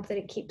 and I hope that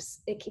it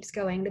keeps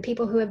going. The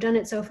people who have done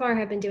it so far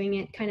have been doing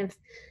it kind of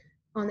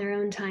on their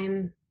own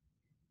time.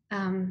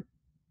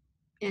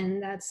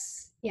 And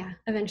that's, yeah,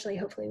 eventually,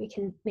 hopefully we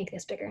can make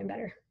this bigger and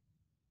better.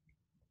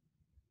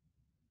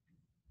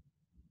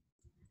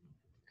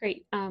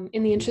 Great.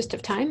 In the interest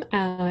of time,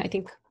 I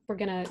think we're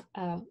going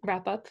to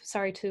wrap up.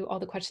 Sorry to all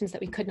the questions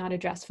that we could not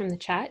address from the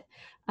chat.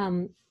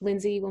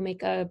 Lindsay will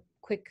make a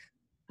quick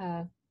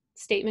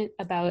statement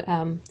about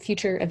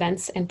future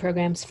events and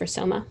programs for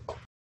SOMA.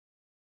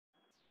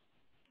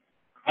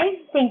 Hi,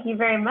 thank you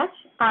very much.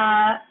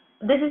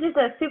 This is just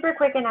a super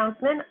quick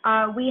announcement.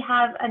 We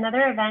have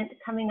another event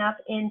coming up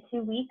in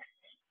 2 weeks,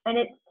 and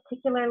it's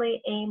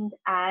particularly aimed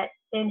at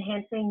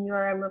enhancing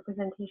URM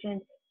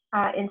representation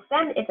in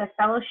STEM. It's a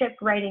fellowship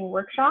writing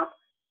workshop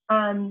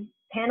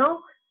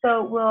panel.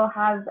 So we'll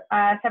have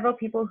several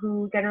people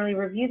who generally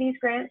review these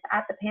grants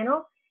at the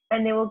panel,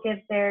 and they will give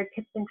their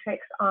tips and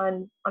tricks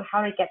on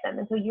how to get them.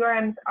 And so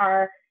URMs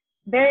are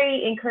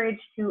very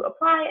encouraged to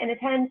apply and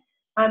attend.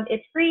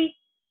 It's free,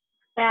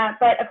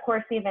 but of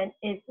course the event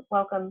is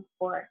welcome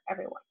for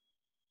everyone.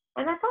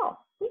 And that's all.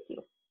 Thank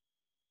you.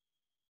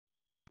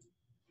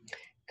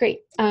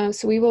 Great.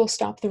 So we will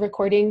stop the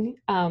recording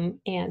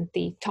and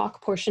the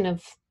talk portion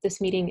of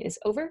this meeting is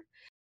over.